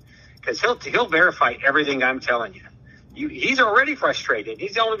Richer, because he'll verify everything I'm telling you. He's already frustrated.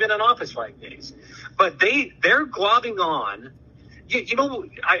 He's only been in office 5 days, but they're globbing on.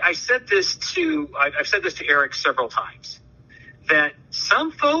 I've said this to Eric several times, that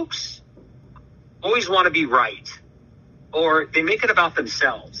some folks always want to be right, or they make it about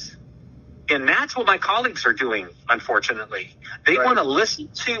themselves. And that's what my colleagues are doing, unfortunately. They want to listen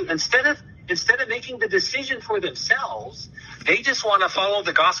to, instead of making the decision for themselves, they just want to follow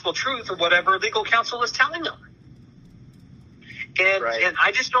the gospel truth or whatever legal counsel is telling them. And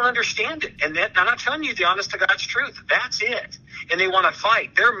I just don't understand it. And I'm not telling you the honest to God's truth. That's it. And they want to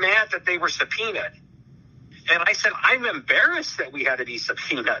fight. They're mad that they were subpoenaed. And I said, I'm embarrassed that we had to be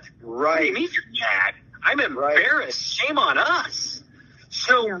subpoenaed. Right. What do you mean you're mad? I'm embarrassed. Shame on us.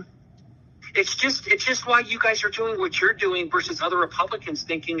 So it's just why you guys are doing what you're doing versus other Republicans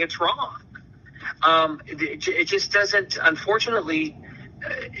thinking it's wrong. It just doesn't, unfortunately,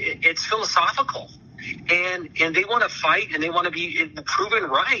 it's philosophical. And they want to fight and they want to be proven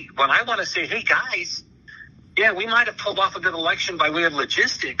right. When I want to say, hey, guys, yeah, we might have pulled off a good election by way of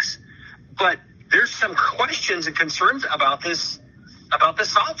logistics, but there's some questions and concerns about this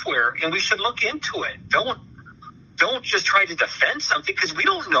software, and we should look into it. Don't just try to defend something, because we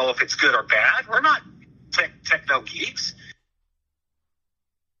don't know if it's good or bad. We're not techno geeks.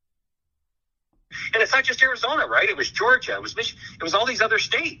 And it's not just Arizona, right? It was Georgia. It was Michigan. It was all these other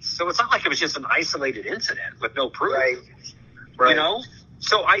states. So it's not like it was just an isolated incident with no proof. Right.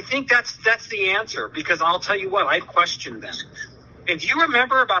 So I think that's the answer, because I'll tell you what, I've questioned them. And do you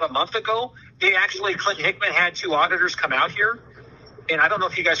remember about a month ago, Clinton Hickman had 2 auditors come out here? And I don't know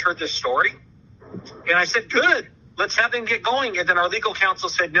if you guys heard this story. And I said, good, let's have them get going. And then our legal counsel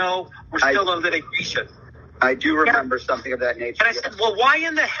said, no, we're still in litigation. I do remember something of that nature. And I said, well, why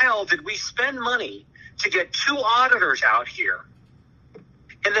in the hell did we spend money to get 2 auditors out here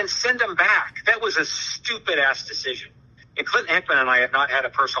and then send them back? That was a stupid-ass decision. And Clinton Hickman and I have not had a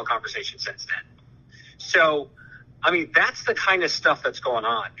personal conversation since then. So, I mean, that's the kind of stuff that's going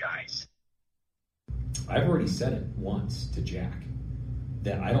on, guys. I've already said it once to Jack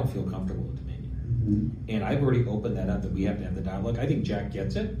that I don't feel comfortable with Dominion. Mm-hmm. And I've already opened that up, that we have to have the dialogue. I think Jack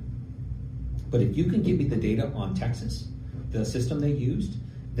gets it. But if you can give me the data on Texas, the system they used,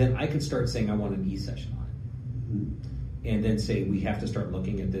 then I can start saying I want an e-session on it. Mm-hmm. And then say we have to start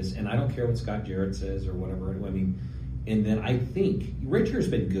looking at this. And I don't care what Scott Jarrett says or whatever. I mean, and then I think Richard's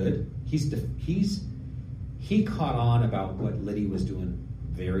been good. He caught on about what Liddy was doing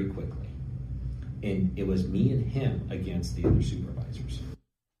very quickly. And it was me and him against the other supervisors.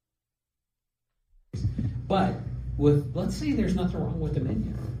 But let's say there's nothing wrong with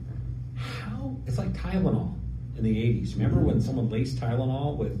Dominion. It's like Tylenol in the 80s. Remember when someone laced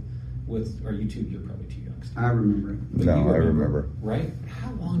Tylenol with or you too, you're probably too young. I remember it. No, I remember. Right?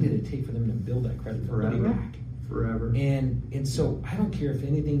 How long did it take for them to build that credibility back? Forever. And so I don't care if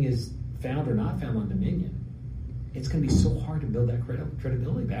anything is found or not found on Dominion. It's going to be so hard to build that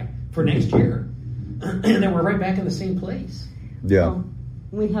credibility back for next year. And then we're right back in the same place. Yeah. Well,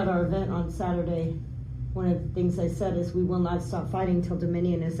 we had our event on Saturday. One of the things I said is we will not stop fighting until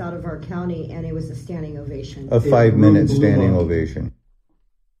Dominion is out of our county, and it was a standing ovation. A 5-minute standing ovation.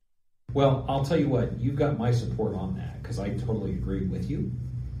 Well, I'll tell you what, you've got my support on that, because I totally agree with you.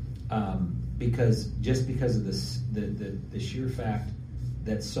 Because of this, the sheer fact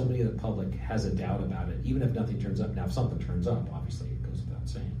that so many of the public has a doubt about it, even if nothing turns up. Now, if something turns up, obviously it goes without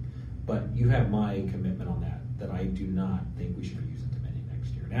saying. But you have my commitment on that I do not think we should be using Dominion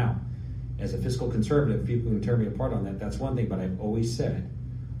next year. Now, as a fiscal conservative, people can tear me apart on that. That's one thing, but I've always said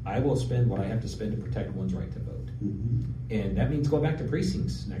I will spend what I have to spend to protect one's right to vote. Mm-hmm. And that means going back to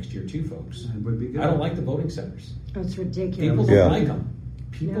precincts next year too, folks. That would be good. I don't like the voting centers. That's ridiculous. People don't like them.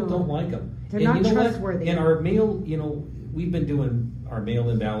 People don't like them. They're not trustworthy. And our mail, we've been doing our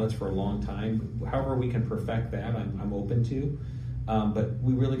mail-in ballots for a long time. However we can perfect that, I'm open to. But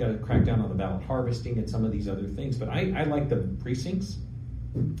we really got to crack down on the ballot harvesting and some of these other things. But I like the precincts.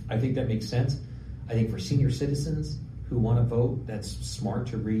 I think that makes sense. I think for senior citizens who want to vote, that's smart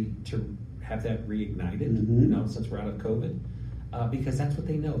to have that reignited, mm-hmm. Since we're out of COVID. Because that's what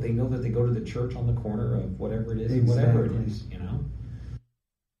they know. They know that they go to the church on the corner of whatever it is, whatever it is,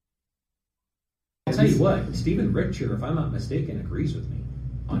 I'll tell you what, Stephen Richer, if I'm not mistaken, agrees with me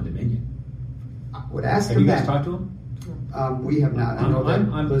on Dominion. I would ask him that. Have you guys talked to him? We have not. I know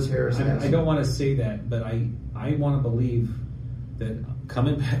that Liz Harris has. I don't want to say that, but I want to believe that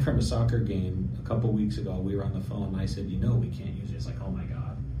coming back from a soccer game a couple weeks ago, we were on the phone and I said, we can't use it. It's like, oh my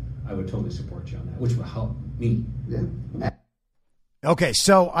God, I would totally support you on that, which would help me. Yeah. Okay,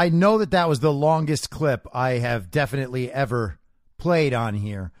 so I know that was the longest clip I have definitely ever played on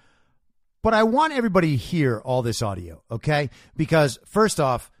here, but I want everybody to hear all this audio, okay? Because first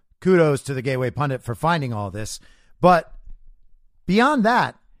off, kudos to the Gateway Pundit for finding all this, but beyond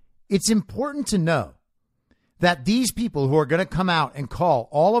that, it's important to know that these people who are going to come out and call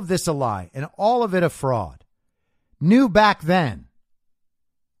all of this a lie and all of it a fraud knew back then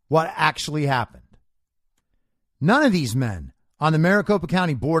what actually happened. None of these men on the Maricopa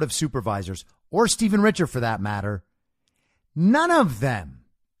County Board of Supervisors, or Stephen Richer for that matter, none of them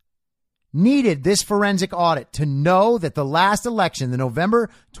needed this forensic audit to know that the last election, the November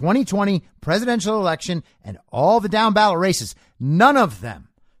 2020 presidential election, and all the down ballot races, none of them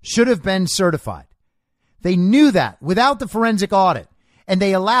should have been certified. They knew that without the forensic audit, and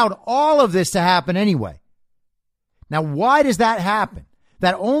they allowed all of this to happen anyway. Now, why does that happen?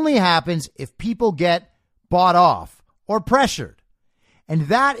 That only happens if people get bought off or pressured. And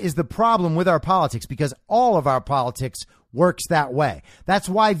that is the problem with our politics, because all of our politics works that way. That's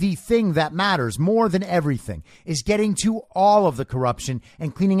why the thing that matters more than everything is getting to all of the corruption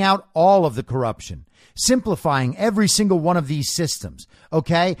and cleaning out all of the corruption, simplifying every single one of these systems.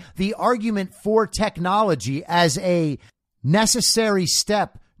 Okay? The argument for technology as a necessary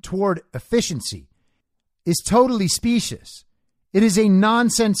step toward efficiency is totally specious. It is a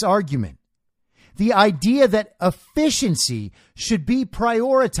nonsense argument. The idea that efficiency should be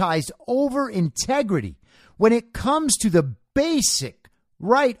prioritized over integrity when it comes to the basic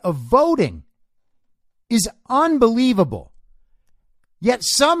right of voting is unbelievable. Yet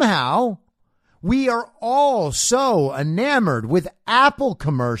somehow we are all so enamored with Apple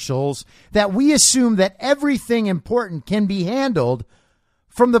commercials that we assume that everything important can be handled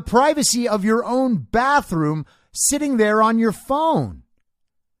from the privacy of your own bathroom sitting there on your phone.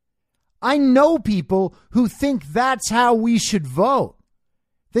 I know people who think that's how we should vote,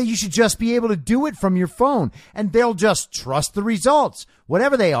 that you should just be able to do it from your phone and they'll just trust the results,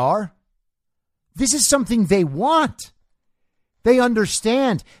 whatever they are. This is something they want. They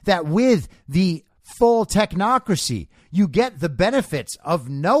understand that with the full technocracy, you get the benefits of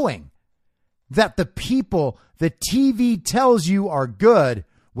knowing that the people the TV tells you are good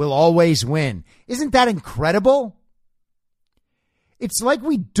will always win. Isn't that incredible? It's like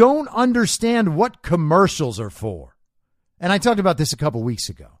we don't understand what commercials are for. And I talked about this a couple weeks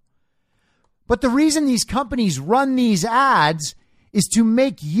ago. But the reason these companies run these ads is to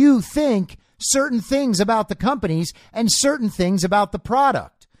make you think certain things about the companies and certain things about the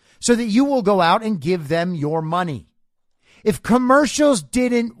product so that you will go out and give them your money. If commercials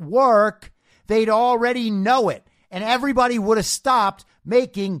didn't work, they'd already know it and everybody would have stopped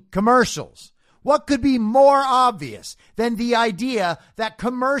making commercials. What could be more obvious than the idea that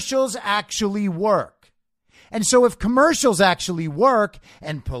commercials actually work? And so if commercials actually work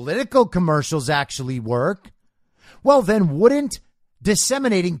and political commercials actually work, well, then wouldn't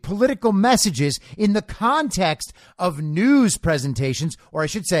disseminating political messages in the context of news presentations, or I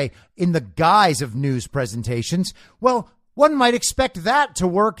should say in the guise of news presentations, well, one might expect that to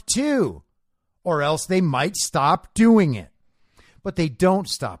work too, or else they might stop doing it. But they don't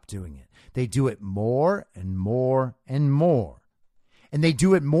stop doing it. They do it more and more and more. And they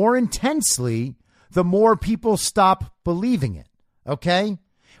do it more intensely the more people stop believing it. Okay?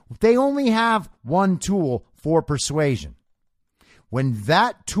 They only have one tool for persuasion. When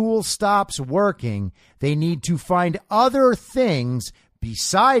that tool stops working, they need to find other things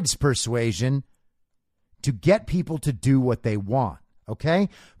besides persuasion to get people to do what they want. Okay?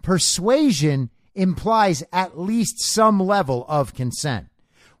 Persuasion implies at least some level of consent.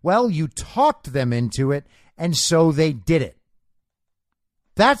 Well, you talked them into it, and so they did it.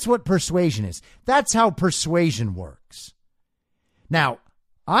 That's what persuasion is. That's how persuasion works. Now,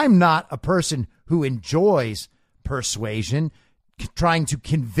 I'm not a person who enjoys persuasion, trying to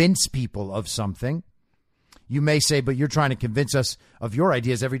convince people of something. You may say, but you're trying to convince us of your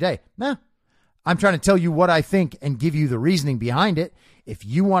ideas every day. Nah, I'm trying to tell you what I think and give you the reasoning behind it. If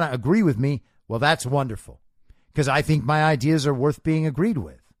you want to agree with me, well, that's wonderful, because I think my ideas are worth being agreed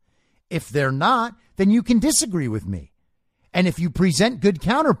with. If they're not, then you can disagree with me. And if you present good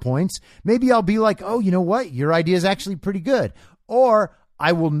counterpoints, maybe I'll be like, oh, you know what? Your idea is actually pretty good. Or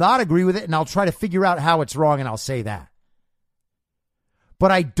I will not agree with it and I'll try to figure out how it's wrong and I'll say that.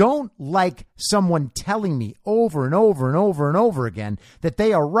 But I don't like someone telling me over and over and over and over again that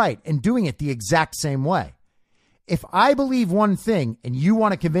they are right and doing it the exact same way. If I believe one thing and you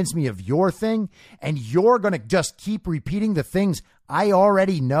want to convince me of your thing and you're going to just keep repeating the things I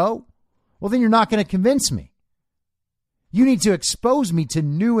already know, well, then you're not going to convince me. You need to expose me to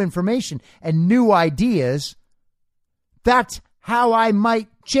new information and new ideas. That's how I might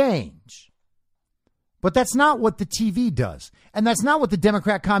change. But that's not what the TV does. And that's not what the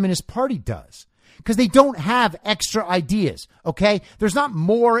Democrat Communist Party does. Because they don't have extra ideas, okay? There's not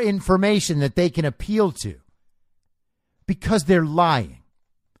more information that they can appeal to. Because they're lying.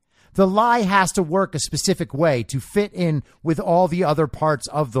 The lie has to work a specific way to fit in with all the other parts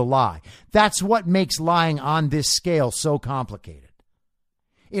of the lie. That's what makes lying on this scale so complicated.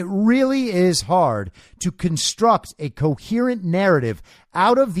 It really is hard to construct a coherent narrative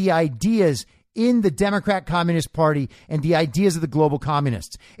out of the ideas in the Democrat Communist Party and the ideas of the global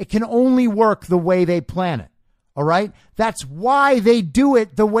communists. It can only work the way they plan it. All right? That's why they do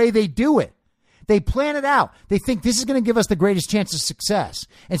it the way they do it. They plan it out. They think this is going to give us the greatest chance of success.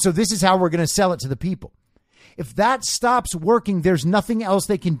 And so this is how we're going to sell it to the people. If that stops working, there's nothing else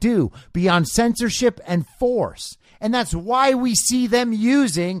they can do beyond censorship and force. And that's why we see them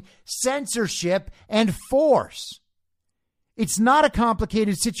using censorship and force. It's not a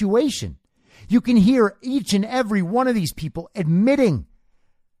complicated situation. You can hear each and every one of these people admitting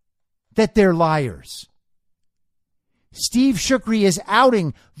that they're liars. Steve Shukri is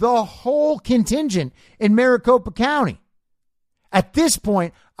outing the whole contingent in Maricopa County. At this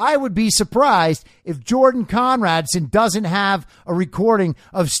point, I would be surprised if Jordan Conradson doesn't have a recording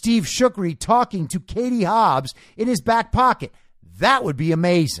of Steve Shukri talking to Katie Hobbs in his back pocket. That would be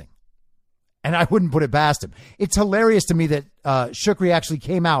amazing. And I wouldn't put it past him. It's hilarious to me that Shukri actually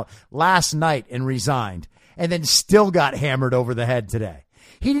came out last night and resigned and then still got hammered over the head today.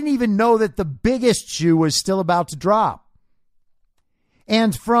 He didn't even know that the biggest shoe was still about to drop.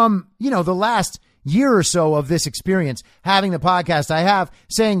 And from, the last year or so of this experience, having the podcast I have,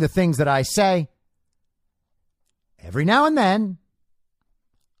 saying the things that I say, every now and then,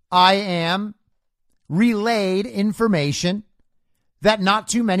 I am relayed information that not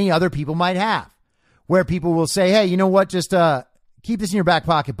too many other people might have, where people will say, hey, you know what, just keep this in your back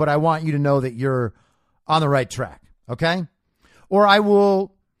pocket, but I want you to know that you're on the right track, okay? Or I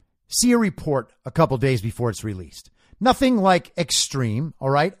will see a report a couple days before it's released. Nothing like extreme, all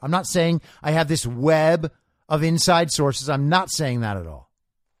right? I'm not saying I have this web of inside sources. I'm not saying that at all.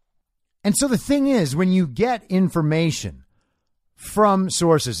 And so the thing is, when you get information from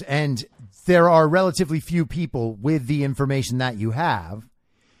sources, and there are relatively few people with the information that you have,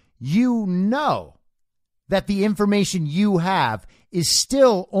 you know that the information you have is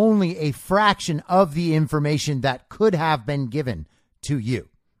still only a fraction of the information that could have been given to you.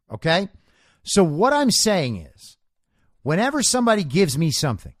 Okay? So what I'm saying is, whenever somebody gives me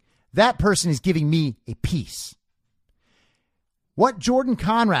something, that person is giving me a piece. What Jordan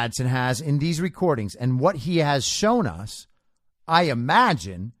Conradson has in these recordings and what he has shown us, I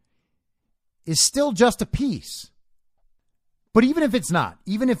imagine, is still just a piece. But even if it's not,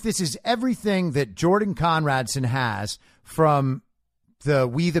 even if this is everything that Jordan Conradson has from the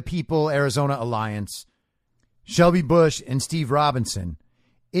We the People Arizona Alliance, Shelby Bush and Steve Robinson,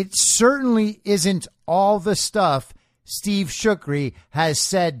 it certainly isn't all the stuff Steve Shukri has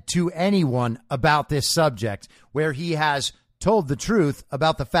said to anyone about this subject, where he has told the truth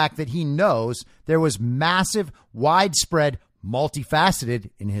about the fact that he knows there was massive, widespread, multifaceted,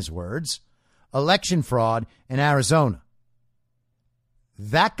 in his words, election fraud in Arizona.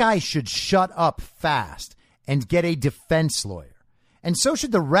 That guy should shut up fast and get a defense lawyer. And so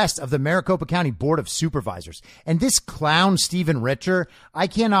should the rest of the Maricopa County Board of Supervisors. And this clown, Stephen Richer, I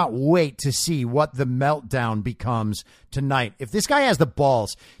cannot wait to see what the meltdown becomes tonight. If this guy has the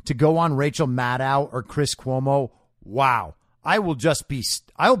balls to go on Rachel Maddow or Chris Cuomo, wow,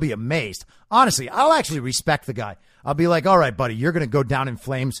 I'll be amazed. Honestly, I'll actually respect the guy. I'll be like, all right, buddy, you're going to go down in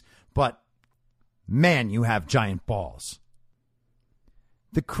flames, but man, you have giant balls.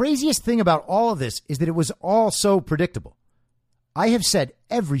 The craziest thing about all of this is that it was all so predictable. I have said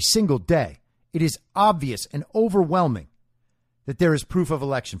every single day, it is obvious and overwhelming that there is proof of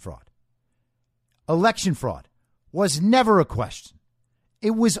election fraud. Election fraud was never a question.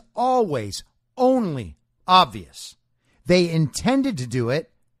 It was always only obvious. They intended to do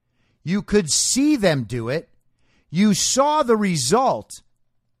it. You could see them do it. You saw the result.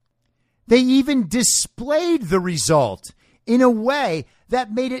 They even displayed the result in a way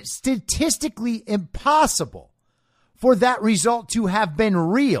that made it statistically impossible for that result to have been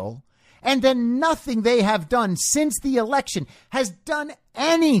real, and then nothing they have done since the election has done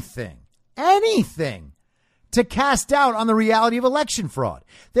anything to cast doubt on the reality of election fraud.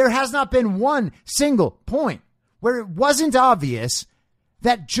 There has not been one single point where it wasn't obvious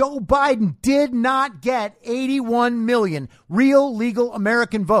that Joe Biden did not get 81 million real legal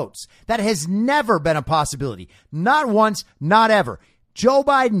American votes. That has never been a possibility. Not once, not ever. Joe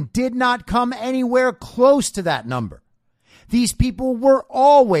Biden did not come anywhere close to that number. These people were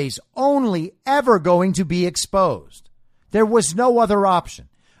always only ever going to be exposed. There was no other option.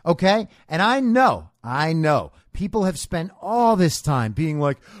 Okay? And I know people have spent all this time being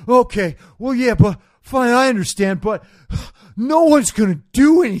like, okay, well, yeah, but fine, I understand, but no one's going to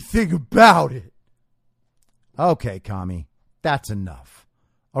do anything about it. Okay, commie, that's enough.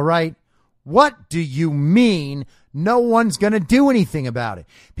 All right? What do you mean no one's going to do anything about it?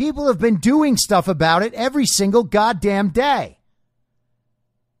 People have been doing stuff about it every single goddamn day.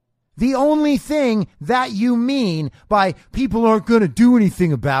 The only thing that you mean by people aren't going to do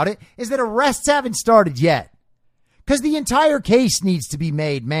anything about it is that arrests haven't started yet. Because the entire case needs to be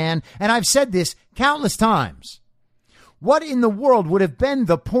made, man. And I've said this countless times. What in the world would have been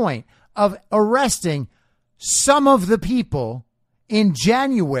the point of arresting some of the people in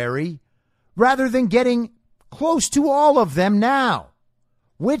January rather than getting close to all of them now?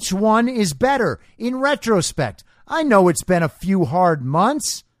 Which one is better in retrospect? I know it's been a few hard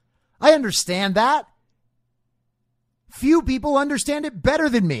months. I understand that. Few people understand it better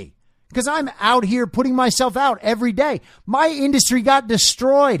than me because I'm out here putting myself out every day. My industry got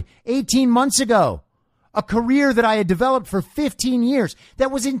destroyed 18 months ago. A career that I had developed for 15 years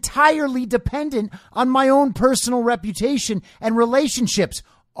that was entirely dependent on my own personal reputation and relationships,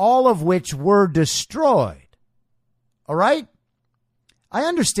 all of which were destroyed. All right? I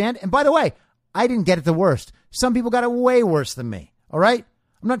understand. And by the way, I didn't get it the worst. Some people got it way worse than me. All right?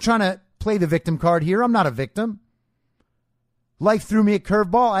 I'm not trying to play the victim card here. I'm not a victim. Life threw me a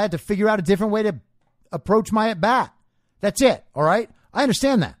curveball. I had to figure out a different way to approach my at-bat. That's it. All right? I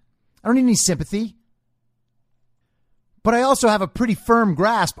understand that. I don't need any sympathy. But I also have a pretty firm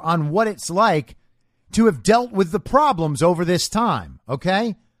grasp on what it's like to have dealt with the problems over this time,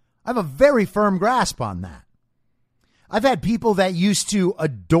 okay? I have a very firm grasp on that. I've had people that used to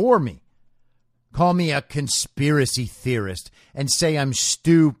adore me call me a conspiracy theorist and say I'm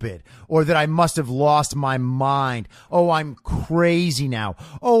stupid or that I must have lost my mind. Oh, I'm crazy now.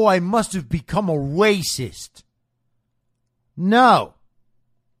 Oh, I must have become a racist. No.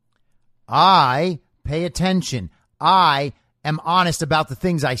 I pay attention. I am honest about the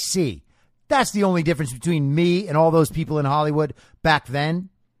things I see. That's the only difference between me and all those people in Hollywood back then.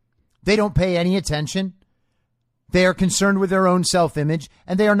 They don't pay any attention. They are concerned with their own self-image,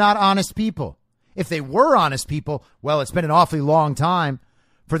 and they are not honest people. If they were honest people, well, it's been an awfully long time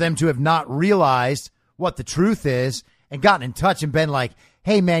for them to have not realized what the truth is and gotten in touch and been like,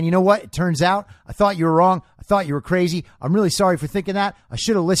 hey, man, you know what? It turns out I thought you were wrong. I thought you were crazy. I'm really sorry for thinking that. I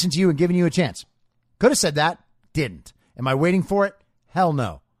should have listened to you and given you a chance. Could have said that. Didn't. Am I waiting for it? Hell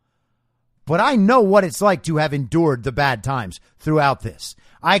no. But I know what it's like to have endured the bad times throughout this.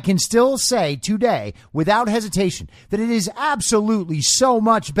 I can still say today, without hesitation, that it is absolutely so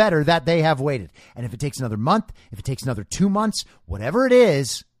much better that they have waited. And if it takes another month, if it takes another 2 months, whatever it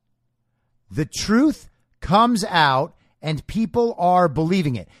is, the truth comes out and people are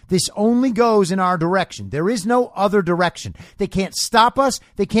believing it. This only goes in our direction. There is no other direction. They can't stop us.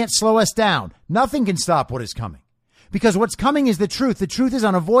 They can't slow us down. Nothing can stop what is coming. Because what's coming is the truth. The truth is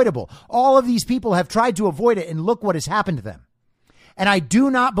unavoidable. All of these people have tried to avoid it, and look what has happened to them. And I do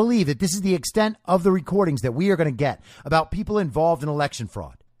not believe that this is the extent of the recordings that we are going to get about people involved in election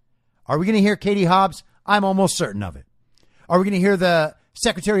fraud. Are we going to hear Katie Hobbs? I'm almost certain of it. Are we going to hear the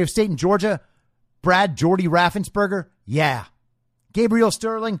Secretary of State in Georgia, Brad Jordy Raffensperger? Yeah. Gabriel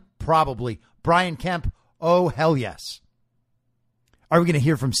Sterling? Probably. Brian Kemp? Oh, hell yes. Are we going to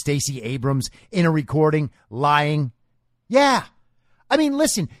hear from Stacey Abrams in a recording lying? Yeah. I mean,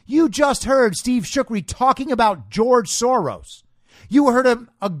 listen, you just heard Steve Shukri talking about George Soros. You heard him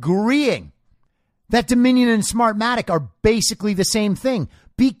agreeing that Dominion and Smartmatic are basically the same thing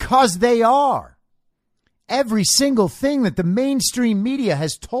because they are. Every single thing that the mainstream media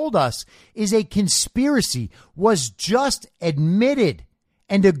has told us is a conspiracy was just admitted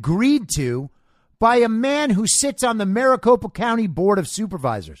and agreed to by a man who sits on the Maricopa County Board of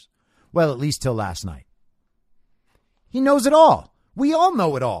Supervisors. Well, at least till last night. He knows it all. We all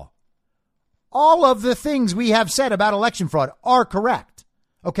know it all. All of the things we have said about election fraud are correct.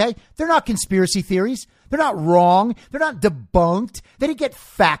 Okay? They're not conspiracy theories. They're not wrong. They're not debunked. They didn't get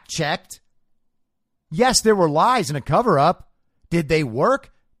fact-checked. Yes, there were lies and a cover-up. Did they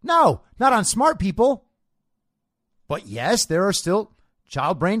work? No, not on smart people. But yes, there are still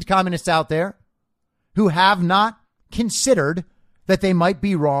child-brained communists out there who have not considered that they might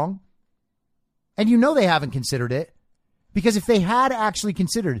be wrong. And you know they haven't considered it. Because if they had actually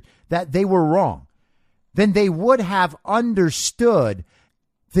considered that they were wrong, then they would have understood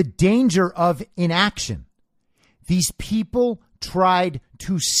the danger of inaction. These people tried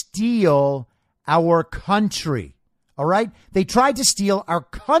to steal our country. All right? They tried to steal our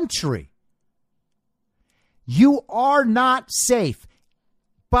country. You are not safe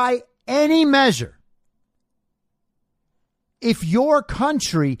by any measure if your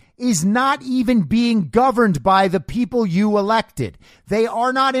country is not even being governed by the people you elected. They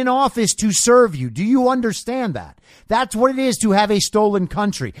are not in office to serve you. Do you understand that? That's what it is to have a stolen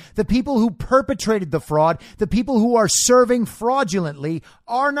country. The people who perpetrated the fraud, the people who are serving fraudulently,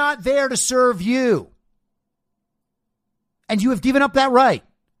 are not there to serve you. And you have given up that right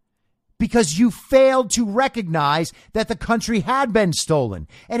because you failed to recognize that the country had been stolen.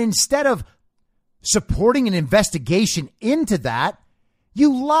 And instead of supporting an investigation into that,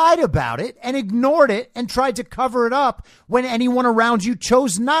 you lied about it and ignored it and tried to cover it up when anyone around you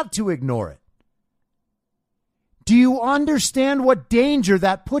chose not to ignore it. Do you understand what danger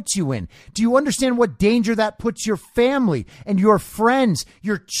that puts you in? Do you understand what danger that puts your family and your friends,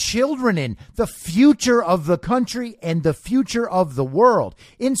 your children in? The future of the country and the future of the world,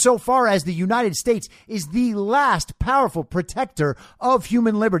 insofar as the United States is the last powerful protector of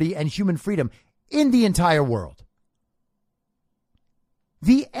human liberty and human freedom in the entire world.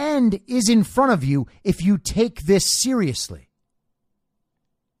 The end is in front of you if you take this seriously.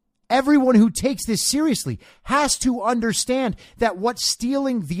 Everyone who takes this seriously has to understand that what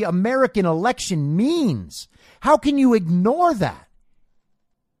stealing the American election means. How can you ignore that?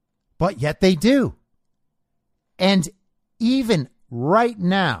 But yet they do. And even right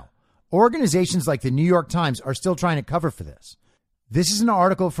now, organizations like the New York Times are still trying to cover for this. This is an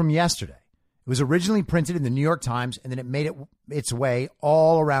article from yesterday. It was originally printed in the New York Times, and then it made its way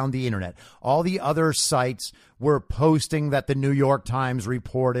all around the internet. All the other sites were posting that the New York Times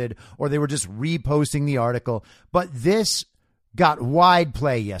reported, or they were just reposting the article. But this got wide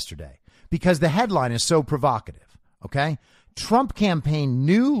play yesterday because the headline is so provocative, okay? Trump campaign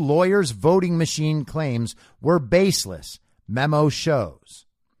new lawyers' voting machine claims were baseless, memo shows.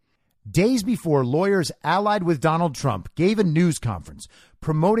 Days before, lawyers allied with Donald Trump gave a news conference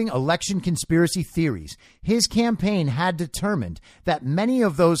promoting election conspiracy theories. His campaign had determined that many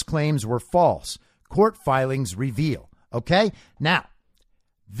of those claims were false. Court filings reveal. Okay? Now,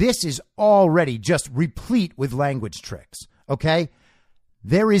 this is already just replete with language tricks. Okay?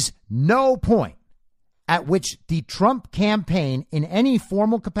 There is no point at which the Trump campaign in any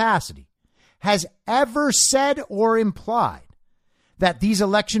formal capacity has ever said or implied that these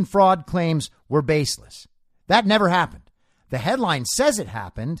election fraud claims were baseless. That never happened. The headline says it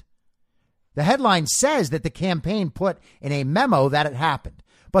happened. The headline says that the campaign put in a memo that it happened.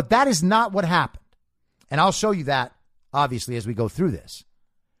 But that is not what happened. And I'll show you that, obviously, as we go through this.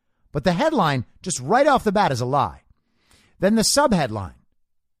 But the headline, just right off the bat, is a lie. Then the subheadline.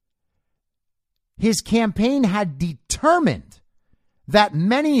 His campaign had determined that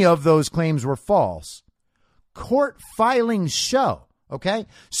many of those claims were false. Court filings show. Okay?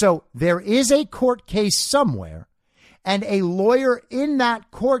 So there is a court case somewhere, and a lawyer in that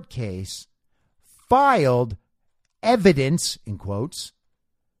court case filed evidence, in quotes,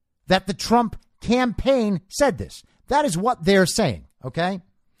 that the Trump campaign said this. That is what they're saying. Okay?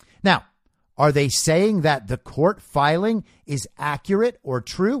 Now, are they saying that the court filing is accurate or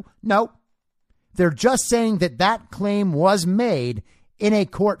true? No. They're just saying that that claim was made in a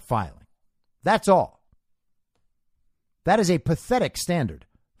court filing. That's all. That is a pathetic standard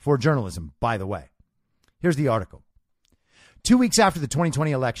for journalism, by the way. Here's the article. 2 weeks after the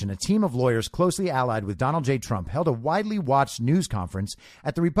 2020 election, a team of lawyers closely allied with Donald J. Trump held a widely watched news conference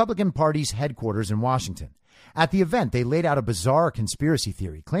at the Republican Party's headquarters in Washington. At the event, they laid out a bizarre conspiracy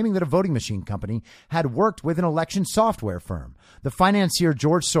theory, claiming that a voting machine company had worked with an election software firm, the financier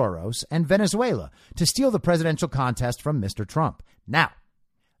George Soros, and Venezuela to steal the presidential contest from Mr. Trump. Now,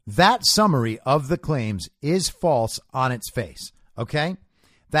 that summary of the claims is false on its face, okay?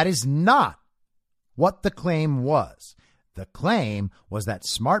 That is not what the claim was. The claim was that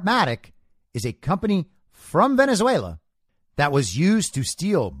Smartmatic is a company from Venezuela that was used to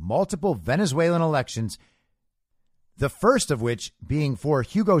steal multiple Venezuelan elections, the first of which being for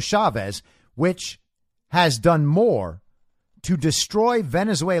Hugo Chavez, which has done more to destroy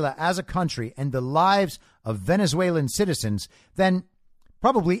Venezuela as a country and the lives of Venezuelan citizens than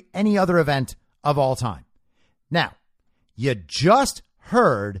probably any other event of all time. Now, you just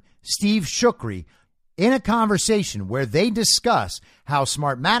heard Steve Shukri in a conversation where they discuss how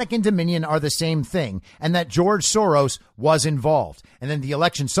Smartmatic and Dominion are the same thing and that George Soros was involved. And then the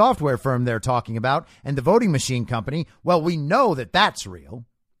election software firm they're talking about and the voting machine company, well, we know that that's real.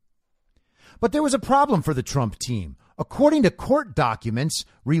 But there was a problem for the Trump team, according to court documents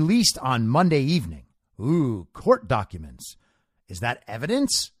released on Monday evening. Ooh, court documents. Is that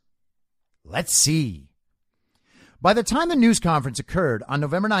evidence? Let's see. By the time the news conference occurred on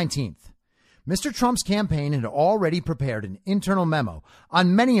November 19th, Mr. Trump's campaign had already prepared an internal memo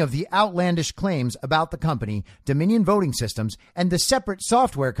on many of the outlandish claims about the company, Dominion Voting Systems, and the separate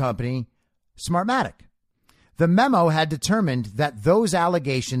software company, Smartmatic. The memo had determined that those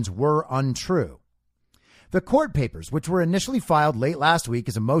allegations were untrue. The court papers, which were initially filed late last week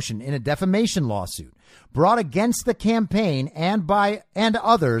as a motion in a defamation lawsuit brought against the campaign and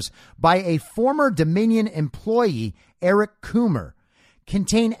others by a former Dominion employee, Eric Coomer,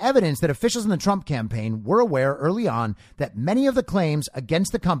 contain evidence that officials in the Trump campaign were aware early on that many of the claims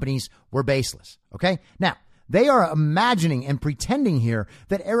against the companies were baseless. Okay? Now, they are imagining and pretending here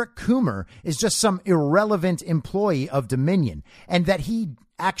that Eric Coomer is just some irrelevant employee of Dominion and that he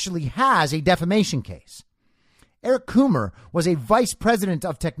actually has a defamation case. Eric Coomer was a vice president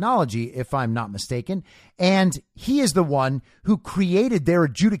of technology, if I'm not mistaken, and he is the one who created their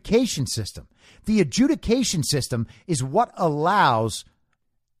adjudication system. The adjudication system is what allows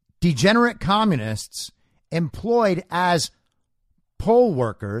degenerate communists employed as poll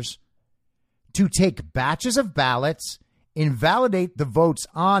workers to take batches of ballots, invalidate the votes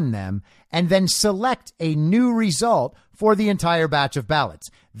on them, and then select a new result for the entire batch of ballots.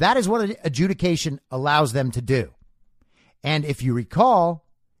 That is what adjudication allows them to do. And if you recall,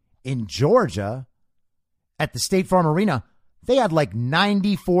 in Georgia, at the State Farm Arena, they had like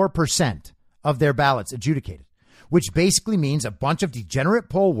 94% of their ballots adjudicated, which basically means a bunch of degenerate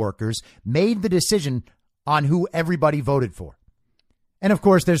poll workers made the decision on who everybody voted for. And of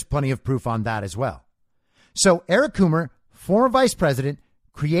course, there's plenty of proof on that as well. So Eric Coomer, former vice president,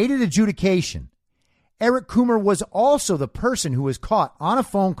 created adjudication. Eric Coomer was also the person who was caught on a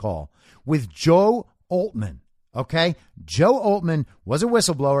phone call with Joe Oltmann. Okay. Joe Oltmann was a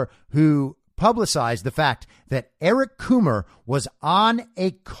whistleblower who publicized the fact that Eric Coomer was on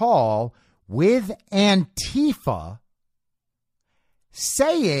a call with Antifa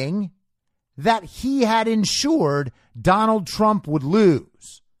saying that he had ensured Donald Trump would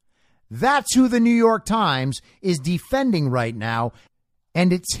lose. That's who the New York Times is defending right now.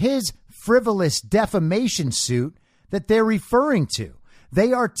 And it's his frivolous defamation suit that they're referring to.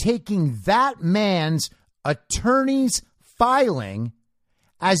 They are taking that man's attorney's filing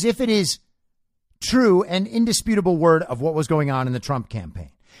as if it is true and indisputable word of what was going on in the Trump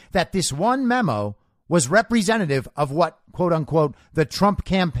campaign. That this one memo was representative of what, quote unquote, the Trump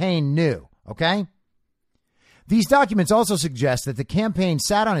campaign knew. Okay? These documents also suggest that the campaign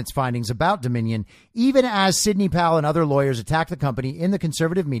sat on its findings about Dominion, even as Sidney Powell and other lawyers attacked the company in the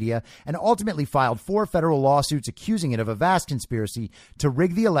conservative media and ultimately filed 4 federal lawsuits accusing it of a vast conspiracy to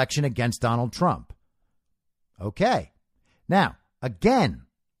rig the election against Donald Trump. Okay. Now, again,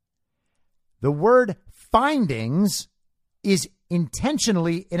 the word findings is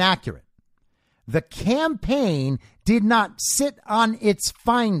intentionally inaccurate. The campaign did not sit on its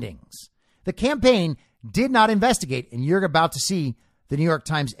findings. The campaign did not investigate, and you're about to see the New York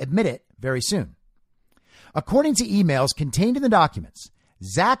Times admit it very soon. According to emails contained in the documents,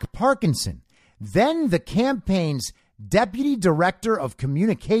 Zach Parkinson, then the campaign's deputy director of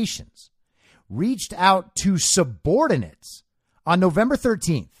communications, reached out to subordinates on November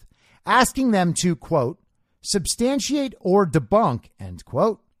 13th, asking them to, quote, substantiate or debunk, end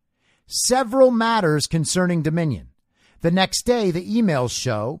quote, several matters concerning Dominion. The next day, the emails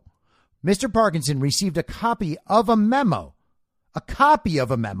show Mr. Parkinson received a copy of a memo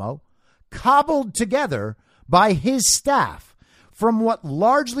cobbled together by his staff from what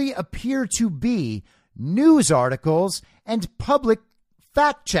largely appear to be news articles and public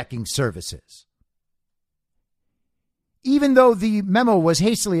fact-checking services. Even though the memo was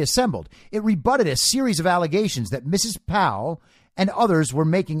hastily assembled, it rebutted a series of allegations that Mrs. Powell and others were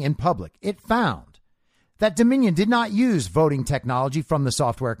making in public. It found that Dominion did not use voting technology from the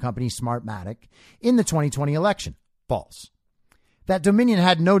software company Smartmatic in the 2020 election. False. That Dominion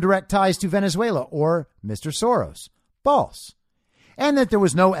had no direct ties to Venezuela or Mr. Soros. False. And that there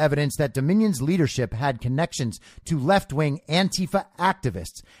was no evidence that Dominion's leadership had connections to left-wing Antifa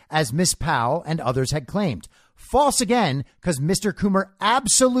activists, as Ms. Powell and others had claimed. False again, because Mr. Coomer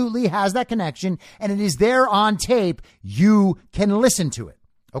absolutely has that connection, and it is there on tape. You can listen to it.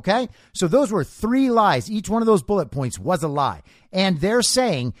 Okay, so those were 3 lies. Each one of those bullet points was a lie. And they're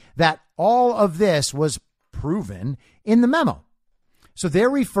saying that all of this was proven in the memo. So they're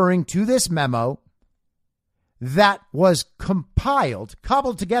referring to this memo that was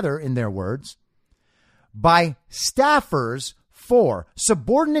cobbled together, in their words, by staffers for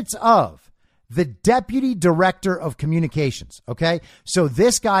subordinates of the deputy director of communications. Okay, so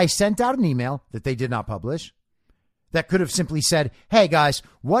this guy sent out an email that they did not publish, that could have simply said, hey, guys,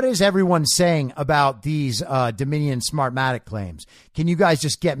 what is everyone saying about these Dominion Smartmatic claims? Can you guys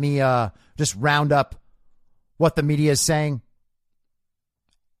just get me, just round up what the media is saying?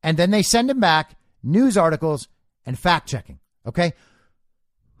 And then they send him back news articles and fact checking. Okay.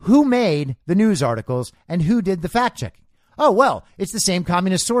 Who made the news articles and who did the fact checking? Oh, well, it's the same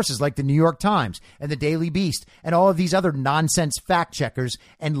communist sources like the New York Times and the Daily Beast and all of these other nonsense fact checkers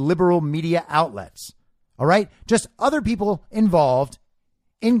and liberal media outlets. All right. Just other people involved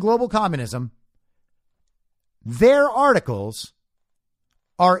in global communism. Their articles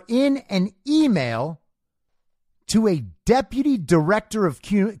are in an email to a deputy director of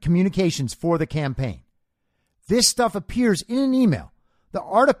communications for the campaign. This stuff appears in an email. The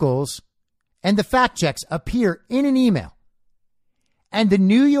articles and the fact checks appear in an email. And the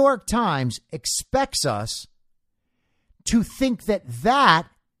New York Times expects us to think that that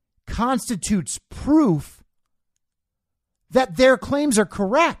constitutes proof that their claims are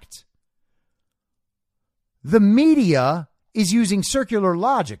correct. The media is using circular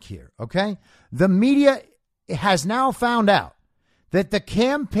logic here, okay? The media has now found out that the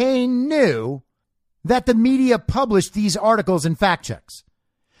campaign knew that the media published these articles and fact checks.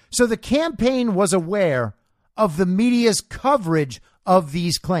 So the campaign was aware of the media's coverage of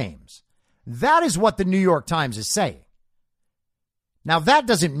these claims. That is what the New York Times is saying. Now, that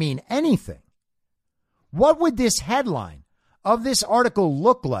doesn't mean anything. What would this headline of this article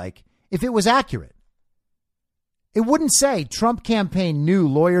look like if it was accurate? It wouldn't say Trump campaign knew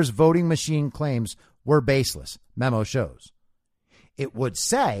lawyers' voting machine claims were baseless, memo shows. it would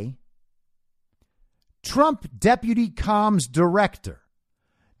say, Trump deputy comms director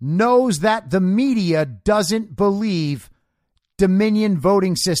knows that the media doesn't believe Dominion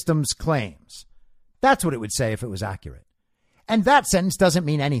voting systems claims. That's what it would say if it was accurate. And that sentence doesn't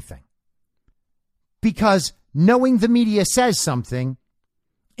mean anything. Because knowing the media says something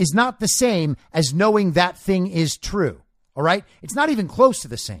is not the same as knowing that thing is true. All right? It's not even close to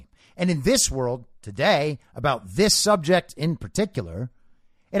the same. And in this world today, about this subject in particular,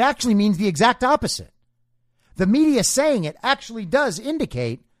 it actually means the exact opposite. The media saying it actually does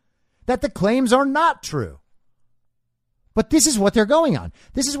indicate that the claims are not true. But this is what they're going on.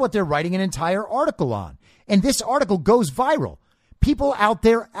 This is what they're writing an entire article on. And this article goes viral. People out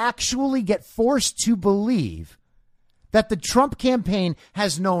there actually get forced to believe that the Trump campaign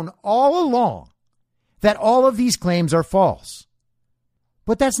has known all along that all of these claims are false.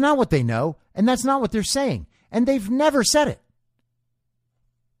 But that's not what they know, and that's not what they're saying. And they've never said it.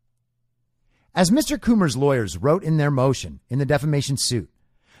 As Mr. Coomer's lawyers wrote in their motion in the defamation suit,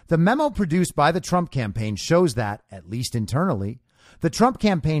 the memo produced by the Trump campaign shows that, at least internally, the Trump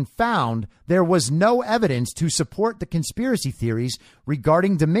campaign found there was no evidence to support the conspiracy theories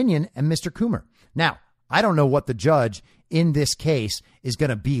regarding Dominion and Mr. Coomer. Now, I don't know what the judge in this case is going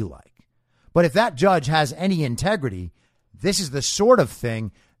to be like. But if that judge has any integrity, this is the sort of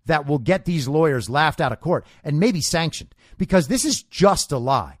thing that will get these lawyers laughed out of court and maybe sanctioned, because this is just a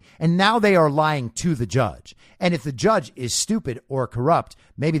lie. And now they are lying to the judge. And if the judge is stupid or corrupt,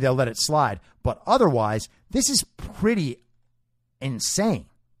 maybe they'll let it slide. But otherwise, this is pretty insane.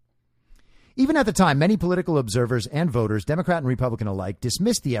 Even at the time, many political observers and voters, Democrat and Republican alike,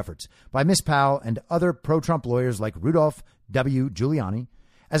 dismissed the efforts by Ms. Powell and other pro-Trump lawyers like Rudolph W. Giuliani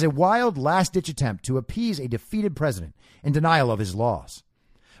as a wild last-ditch attempt to appease a defeated president in denial of his loss.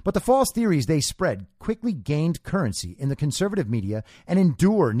 But the false theories they spread quickly gained currency in the conservative media and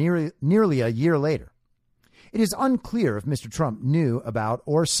endure nearly a year later. It is unclear if Mr. Trump knew about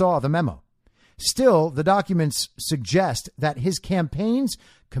or saw the memo. Still, the documents suggest that his campaign's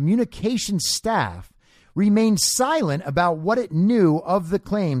communication staff remained silent about what it knew of the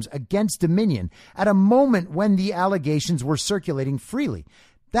claims against Dominion at a moment when the allegations were circulating freely.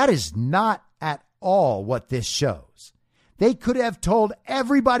 That is not at all what this shows. They could have told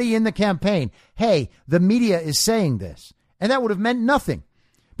everybody in the campaign, hey, the media is saying this. And that would have meant nothing,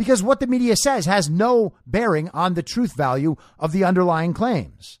 because what the media says has no bearing on the truth value of the underlying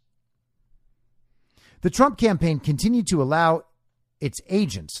claims. The Trump campaign continued to allow its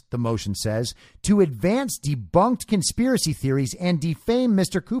agents, the motion says, to advance debunked conspiracy theories and defame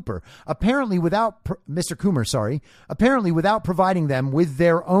Mr. Coomer, apparently without providing them with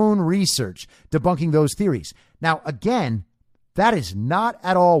their own research debunking those theories. Now, again, that is not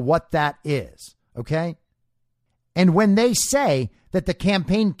at all what that is, okay? And when they say that the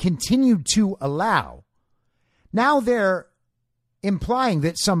campaign continued to allow, now they're implying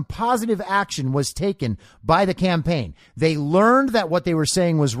that some positive action was taken by the campaign. They learned that what they were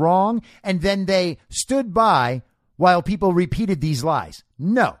saying was wrong, and then they stood by while people repeated these lies.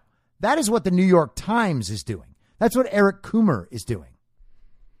 No, that is what the New York Times is doing. That's what Eric Coomer is doing.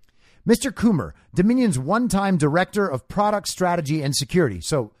 Mr. Coomer, Dominion's one-time director of product strategy and security.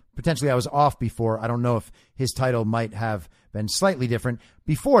 So potentially I was off before. I don't know if his title might have been slightly different.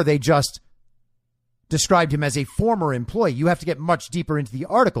 Before, they just described him as a former employee. You have to get much deeper into the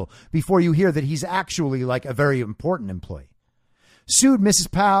article before you hear that he's actually like a very important employee. Sued Ms.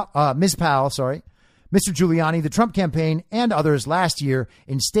 Powell, Mr. Giuliani, the Trump campaign, and others last year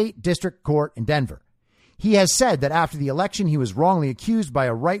in state district court in Denver. He has said that after the election, he was wrongly accused by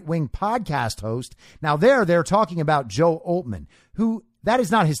a right-wing podcast host. Now they're talking about Joe Oltmann, who, that is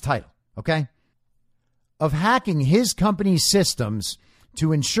not his title, okay? Of hacking his company's systems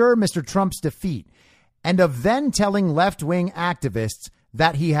to ensure Mr. Trump's defeat, and of then telling left-wing activists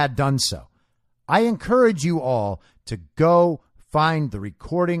that he had done so. I encourage you all to go find the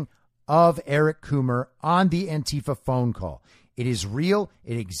recording of Eric Coomer on the Antifa phone call. It is real.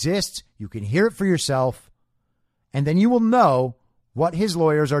 It exists. You can hear it for yourself. And then you will know what his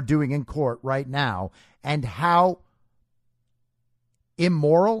lawyers are doing in court right now and how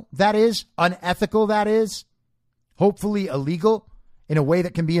immoral that is, unethical that is, hopefully illegal in a way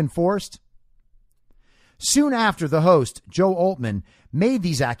that can be enforced. Soon after the host, Joe Oltmann, made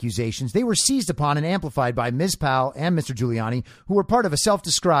these accusations, they were seized upon and amplified by Ms. Powell and Mr. Giuliani, who were part of a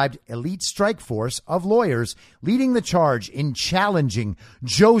self-described elite strike force of lawyers leading the charge in challenging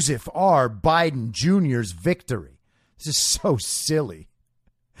Joseph R. Biden Jr.'s victory. This is so silly.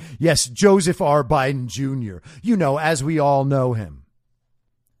 Yes, Joseph R. Biden Jr., you know, as we all know him.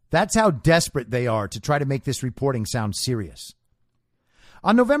 That's how desperate they are to try to make this reporting sound serious.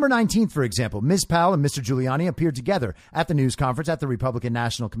 On November 19th, for example, Ms. Powell and Mr. Giuliani appeared together at the news conference at the Republican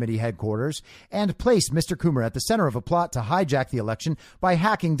National Committee headquarters and placed Mr. Coomer at the center of a plot to hijack the election by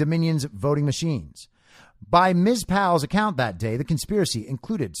hacking Dominion's voting machines. By Ms. Powell's account that day, the conspiracy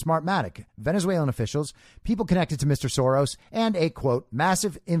included Smartmatic, Venezuelan officials, people connected to Mr. Soros, and a, quote,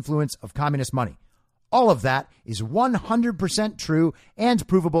 massive influence of communist money. All of that is 100% true and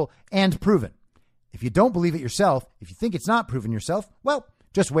provable and proven. If you don't believe it yourself, if you think it's not proven yourself, well,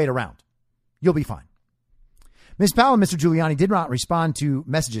 just wait around. You'll be fine. Ms. Powell and Mr. Giuliani did not respond to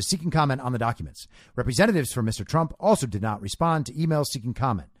messages seeking comment on the documents. Representatives for Mr. Trump also did not respond to emails seeking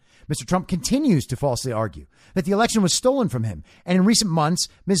comment. Mr. Trump continues to falsely argue that the election was stolen from him. And in recent months,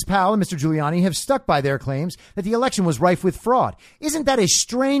 Ms. Powell and Mr. Giuliani have stuck by their claims that the election was rife with fraud. Isn't that a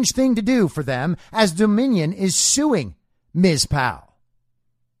strange thing to do for them as Dominion is suing Ms. Powell?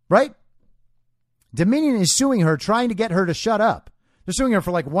 Right? Dominion is suing her, trying to get her to shut up. They're suing her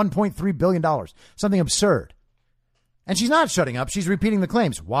for like $1.3 billion, something absurd. And she's not shutting up. She's repeating the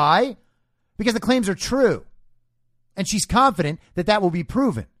claims. Why? Because the claims are true. And she's confident that that will be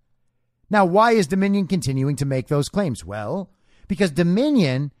proven. Now, why is Dominion continuing to make those claims? Well, because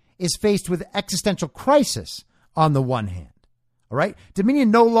Dominion is faced with existential crisis on the one hand. All right?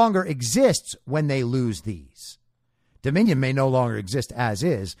 Dominion no longer exists when they lose these. Dominion may no longer exist as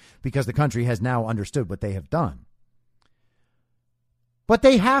is because the country has now understood what they have done. But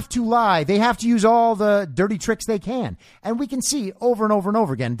they have to lie. They have to use all the dirty tricks they can. And we can see over and over and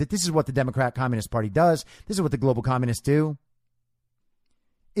over again that this is what the Democrat Communist Party does. This is what the global communists do.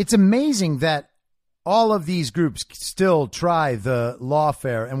 It's amazing that all of these groups still try the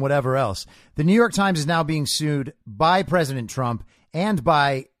lawfare and whatever else. The New York Times is now being sued by President Trump and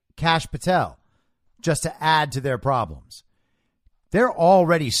by Kash Patel just to add to their problems. They're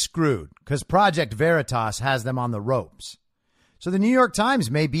already screwed because Project Veritas has them on the ropes. So the New York Times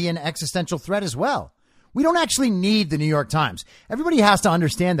may be an existential threat as well. We don't actually need the New York Times. Everybody has to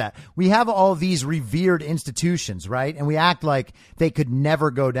understand that. We have all these revered institutions, right? And we act like they could never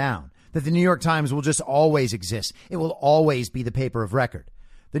go down, that the New York Times will just always exist. It will always be the paper of record.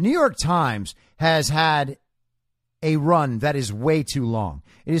 The New York Times has had a run that is way too long.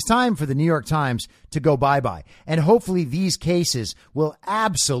 It is time for the New York Times to go bye-bye. And hopefully these cases will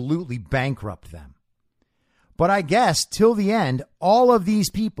absolutely bankrupt them. But I guess till the end, all of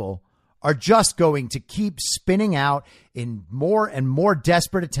these people are just going to keep spinning out in more and more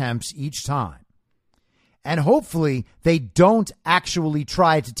desperate attempts each time. And hopefully they don't actually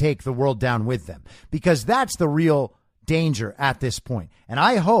try to take the world down with them, because that's the real danger at this point. And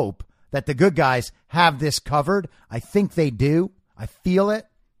I hope that the good guys have this covered. I think they do. I feel it.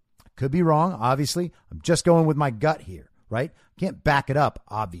 I could be wrong, obviously. I'm just going with my gut here, right? I can't back it up,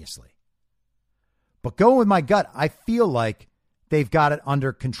 obviously. But going with my gut, I feel like they've got it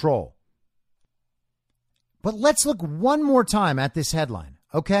under control. But let's look one more time at this headline,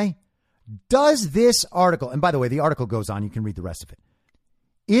 okay? Does this article, and by the way, the article goes on, you can read the rest of it.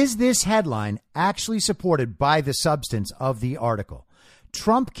 Is this headline actually supported by the substance of the article?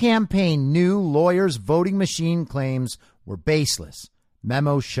 Trump campaign knew lawyers' voting machine claims were baseless.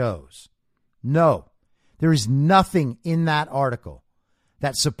 Memo shows. No, there is nothing in that article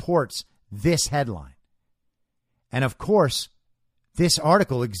that supports this headline. And of course, this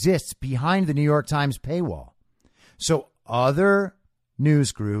article exists behind the New York Times paywall. So other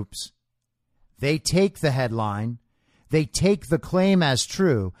news groups, they take the headline, they take the claim as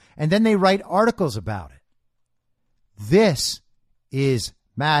true, and then they write articles about it. This is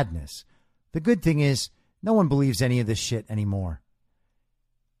madness. The good thing is no one believes any of this shit anymore.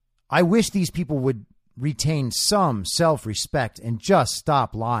 I wish these people would retain some self-respect and just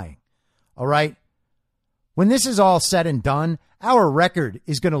stop lying. All right? When this is all said and done, our record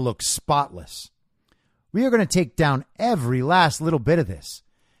is going to look spotless. We are going to take down every last little bit of this.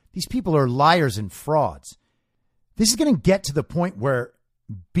 These people are liars and frauds. This is going to get to the point where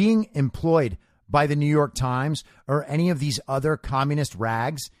being employed by the New York Times or any of these other communist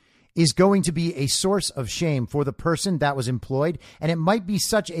rags is going to be a source of shame for the person that was employed. And it might be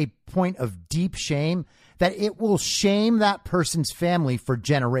such a point of deep shame that it will shame that person's family for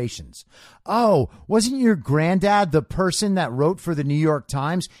generations. Oh, wasn't your granddad the person that wrote for the New York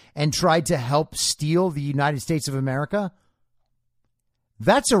Times and tried to help steal the United States of America?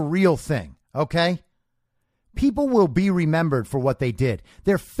 That's a real thing, okay? People will be remembered for what they did.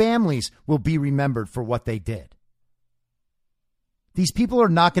 Their families will be remembered for what they did. These people are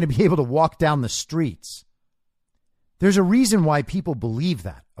not going to be able to walk down the streets. There's a reason why people believe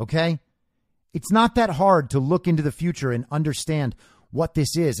that, okay? It's not that hard to look into the future and understand what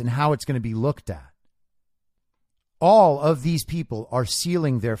this is and how it's going to be looked at. All of these people are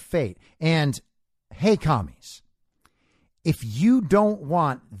sealing their fate. And hey, commies, if you don't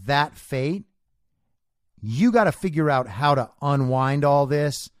want that fate, you got to figure out how to unwind all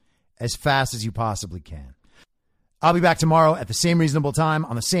this as fast as you possibly can. I'll be back tomorrow at the same reasonable time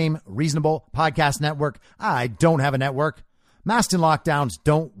on the same reasonable podcast network. I don't have a network. Mask and lockdowns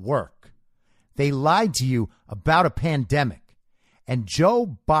don't work. They lied to you about a pandemic, and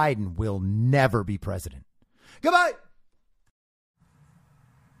Joe Biden will never be president. Goodbye.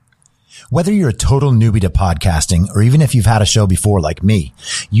 Whether you're a total newbie to podcasting or even if you've had a show before like me,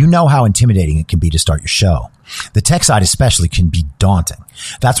 you know how intimidating it can be to start your show. The tech side especially can be daunting.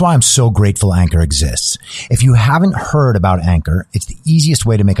 That's why I'm so grateful Anchor exists. If you haven't heard about Anchor, it's the easiest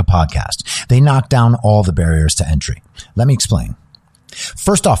way to make a podcast. They knock down all the barriers to entry. Let me explain.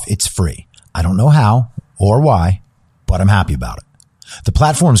 First off, it's free. I don't know how or why, but I'm happy about it. The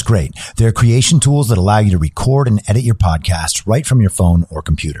platform's great. There are creation tools that allow you to record and edit your podcast right from your phone or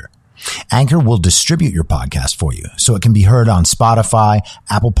computer. Anchor will distribute your podcast for you so it can be heard on Spotify,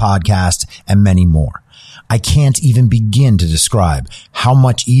 Apple Podcasts, and many more. I can't even begin to describe how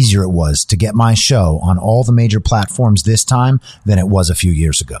much easier it was to get my show on all the major platforms this time than it was a few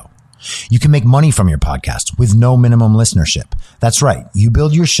years ago. You can make money from your podcast with no minimum listenership. That's right. You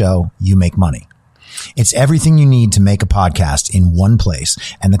build your show, you make money. It's everything you need to make a podcast in one place,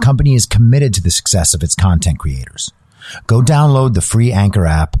 and the company is committed to the success of its content creators. Go download the free Anchor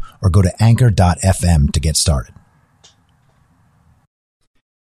app or go to anchor.fm to get started.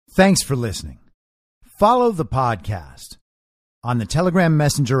 Thanks for listening. Follow the podcast on the Telegram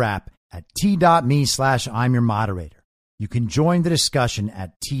Messenger app at t.me/I'm your moderator. You can join the discussion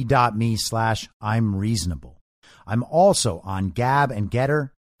at t.me/I'm reasonable. I'm also on Gab and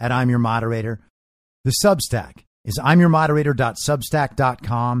Getter at I'm your moderator. The Substack is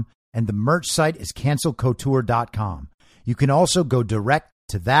imyourmoderator.substack.com and the merch site is cancelcouture.com. You can also go direct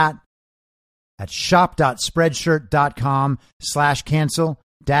to that at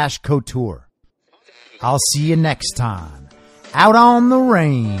shop.spreadshirt.com/cancel-couture. I'll see you next time out on the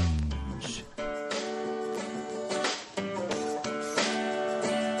range.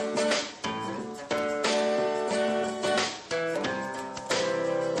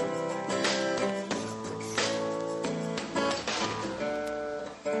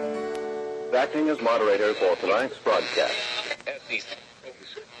 Acting as moderator for tonight's broadcast.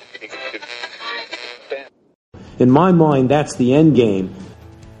 In my mind, that's the end game.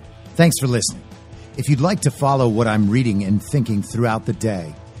 Thanks for listening. If you'd like to follow what I'm reading and thinking throughout the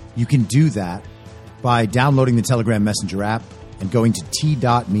day, you can do that by downloading the Telegram Messenger app and going to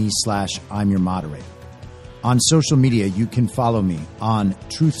t.me/I'm your moderator. On social media, you can follow me on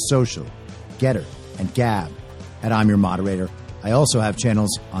Truth Social, Getter, and Gab at I'm your moderator. I also have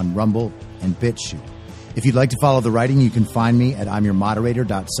channels on Rumble and BitChute. If you'd like to follow the writing, you can find me at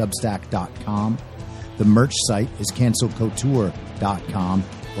imyourmoderator.substack.com. The merch site is cancelcouture.com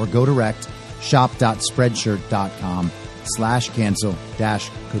or go direct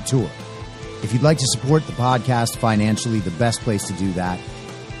shop.spreadshirt.com/cancel-couture. If you'd like to support the podcast financially, the best place to do that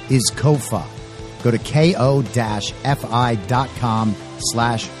is Ko-Fi. Go to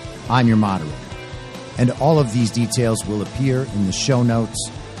ko-fi.com/I'm your moderator. And all of these details will appear in the show notes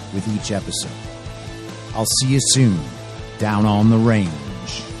with each episode. I'll see you soon down on the range.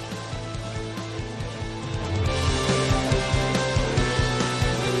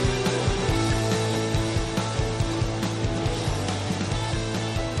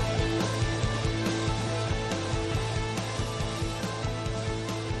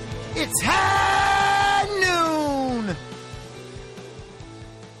 It's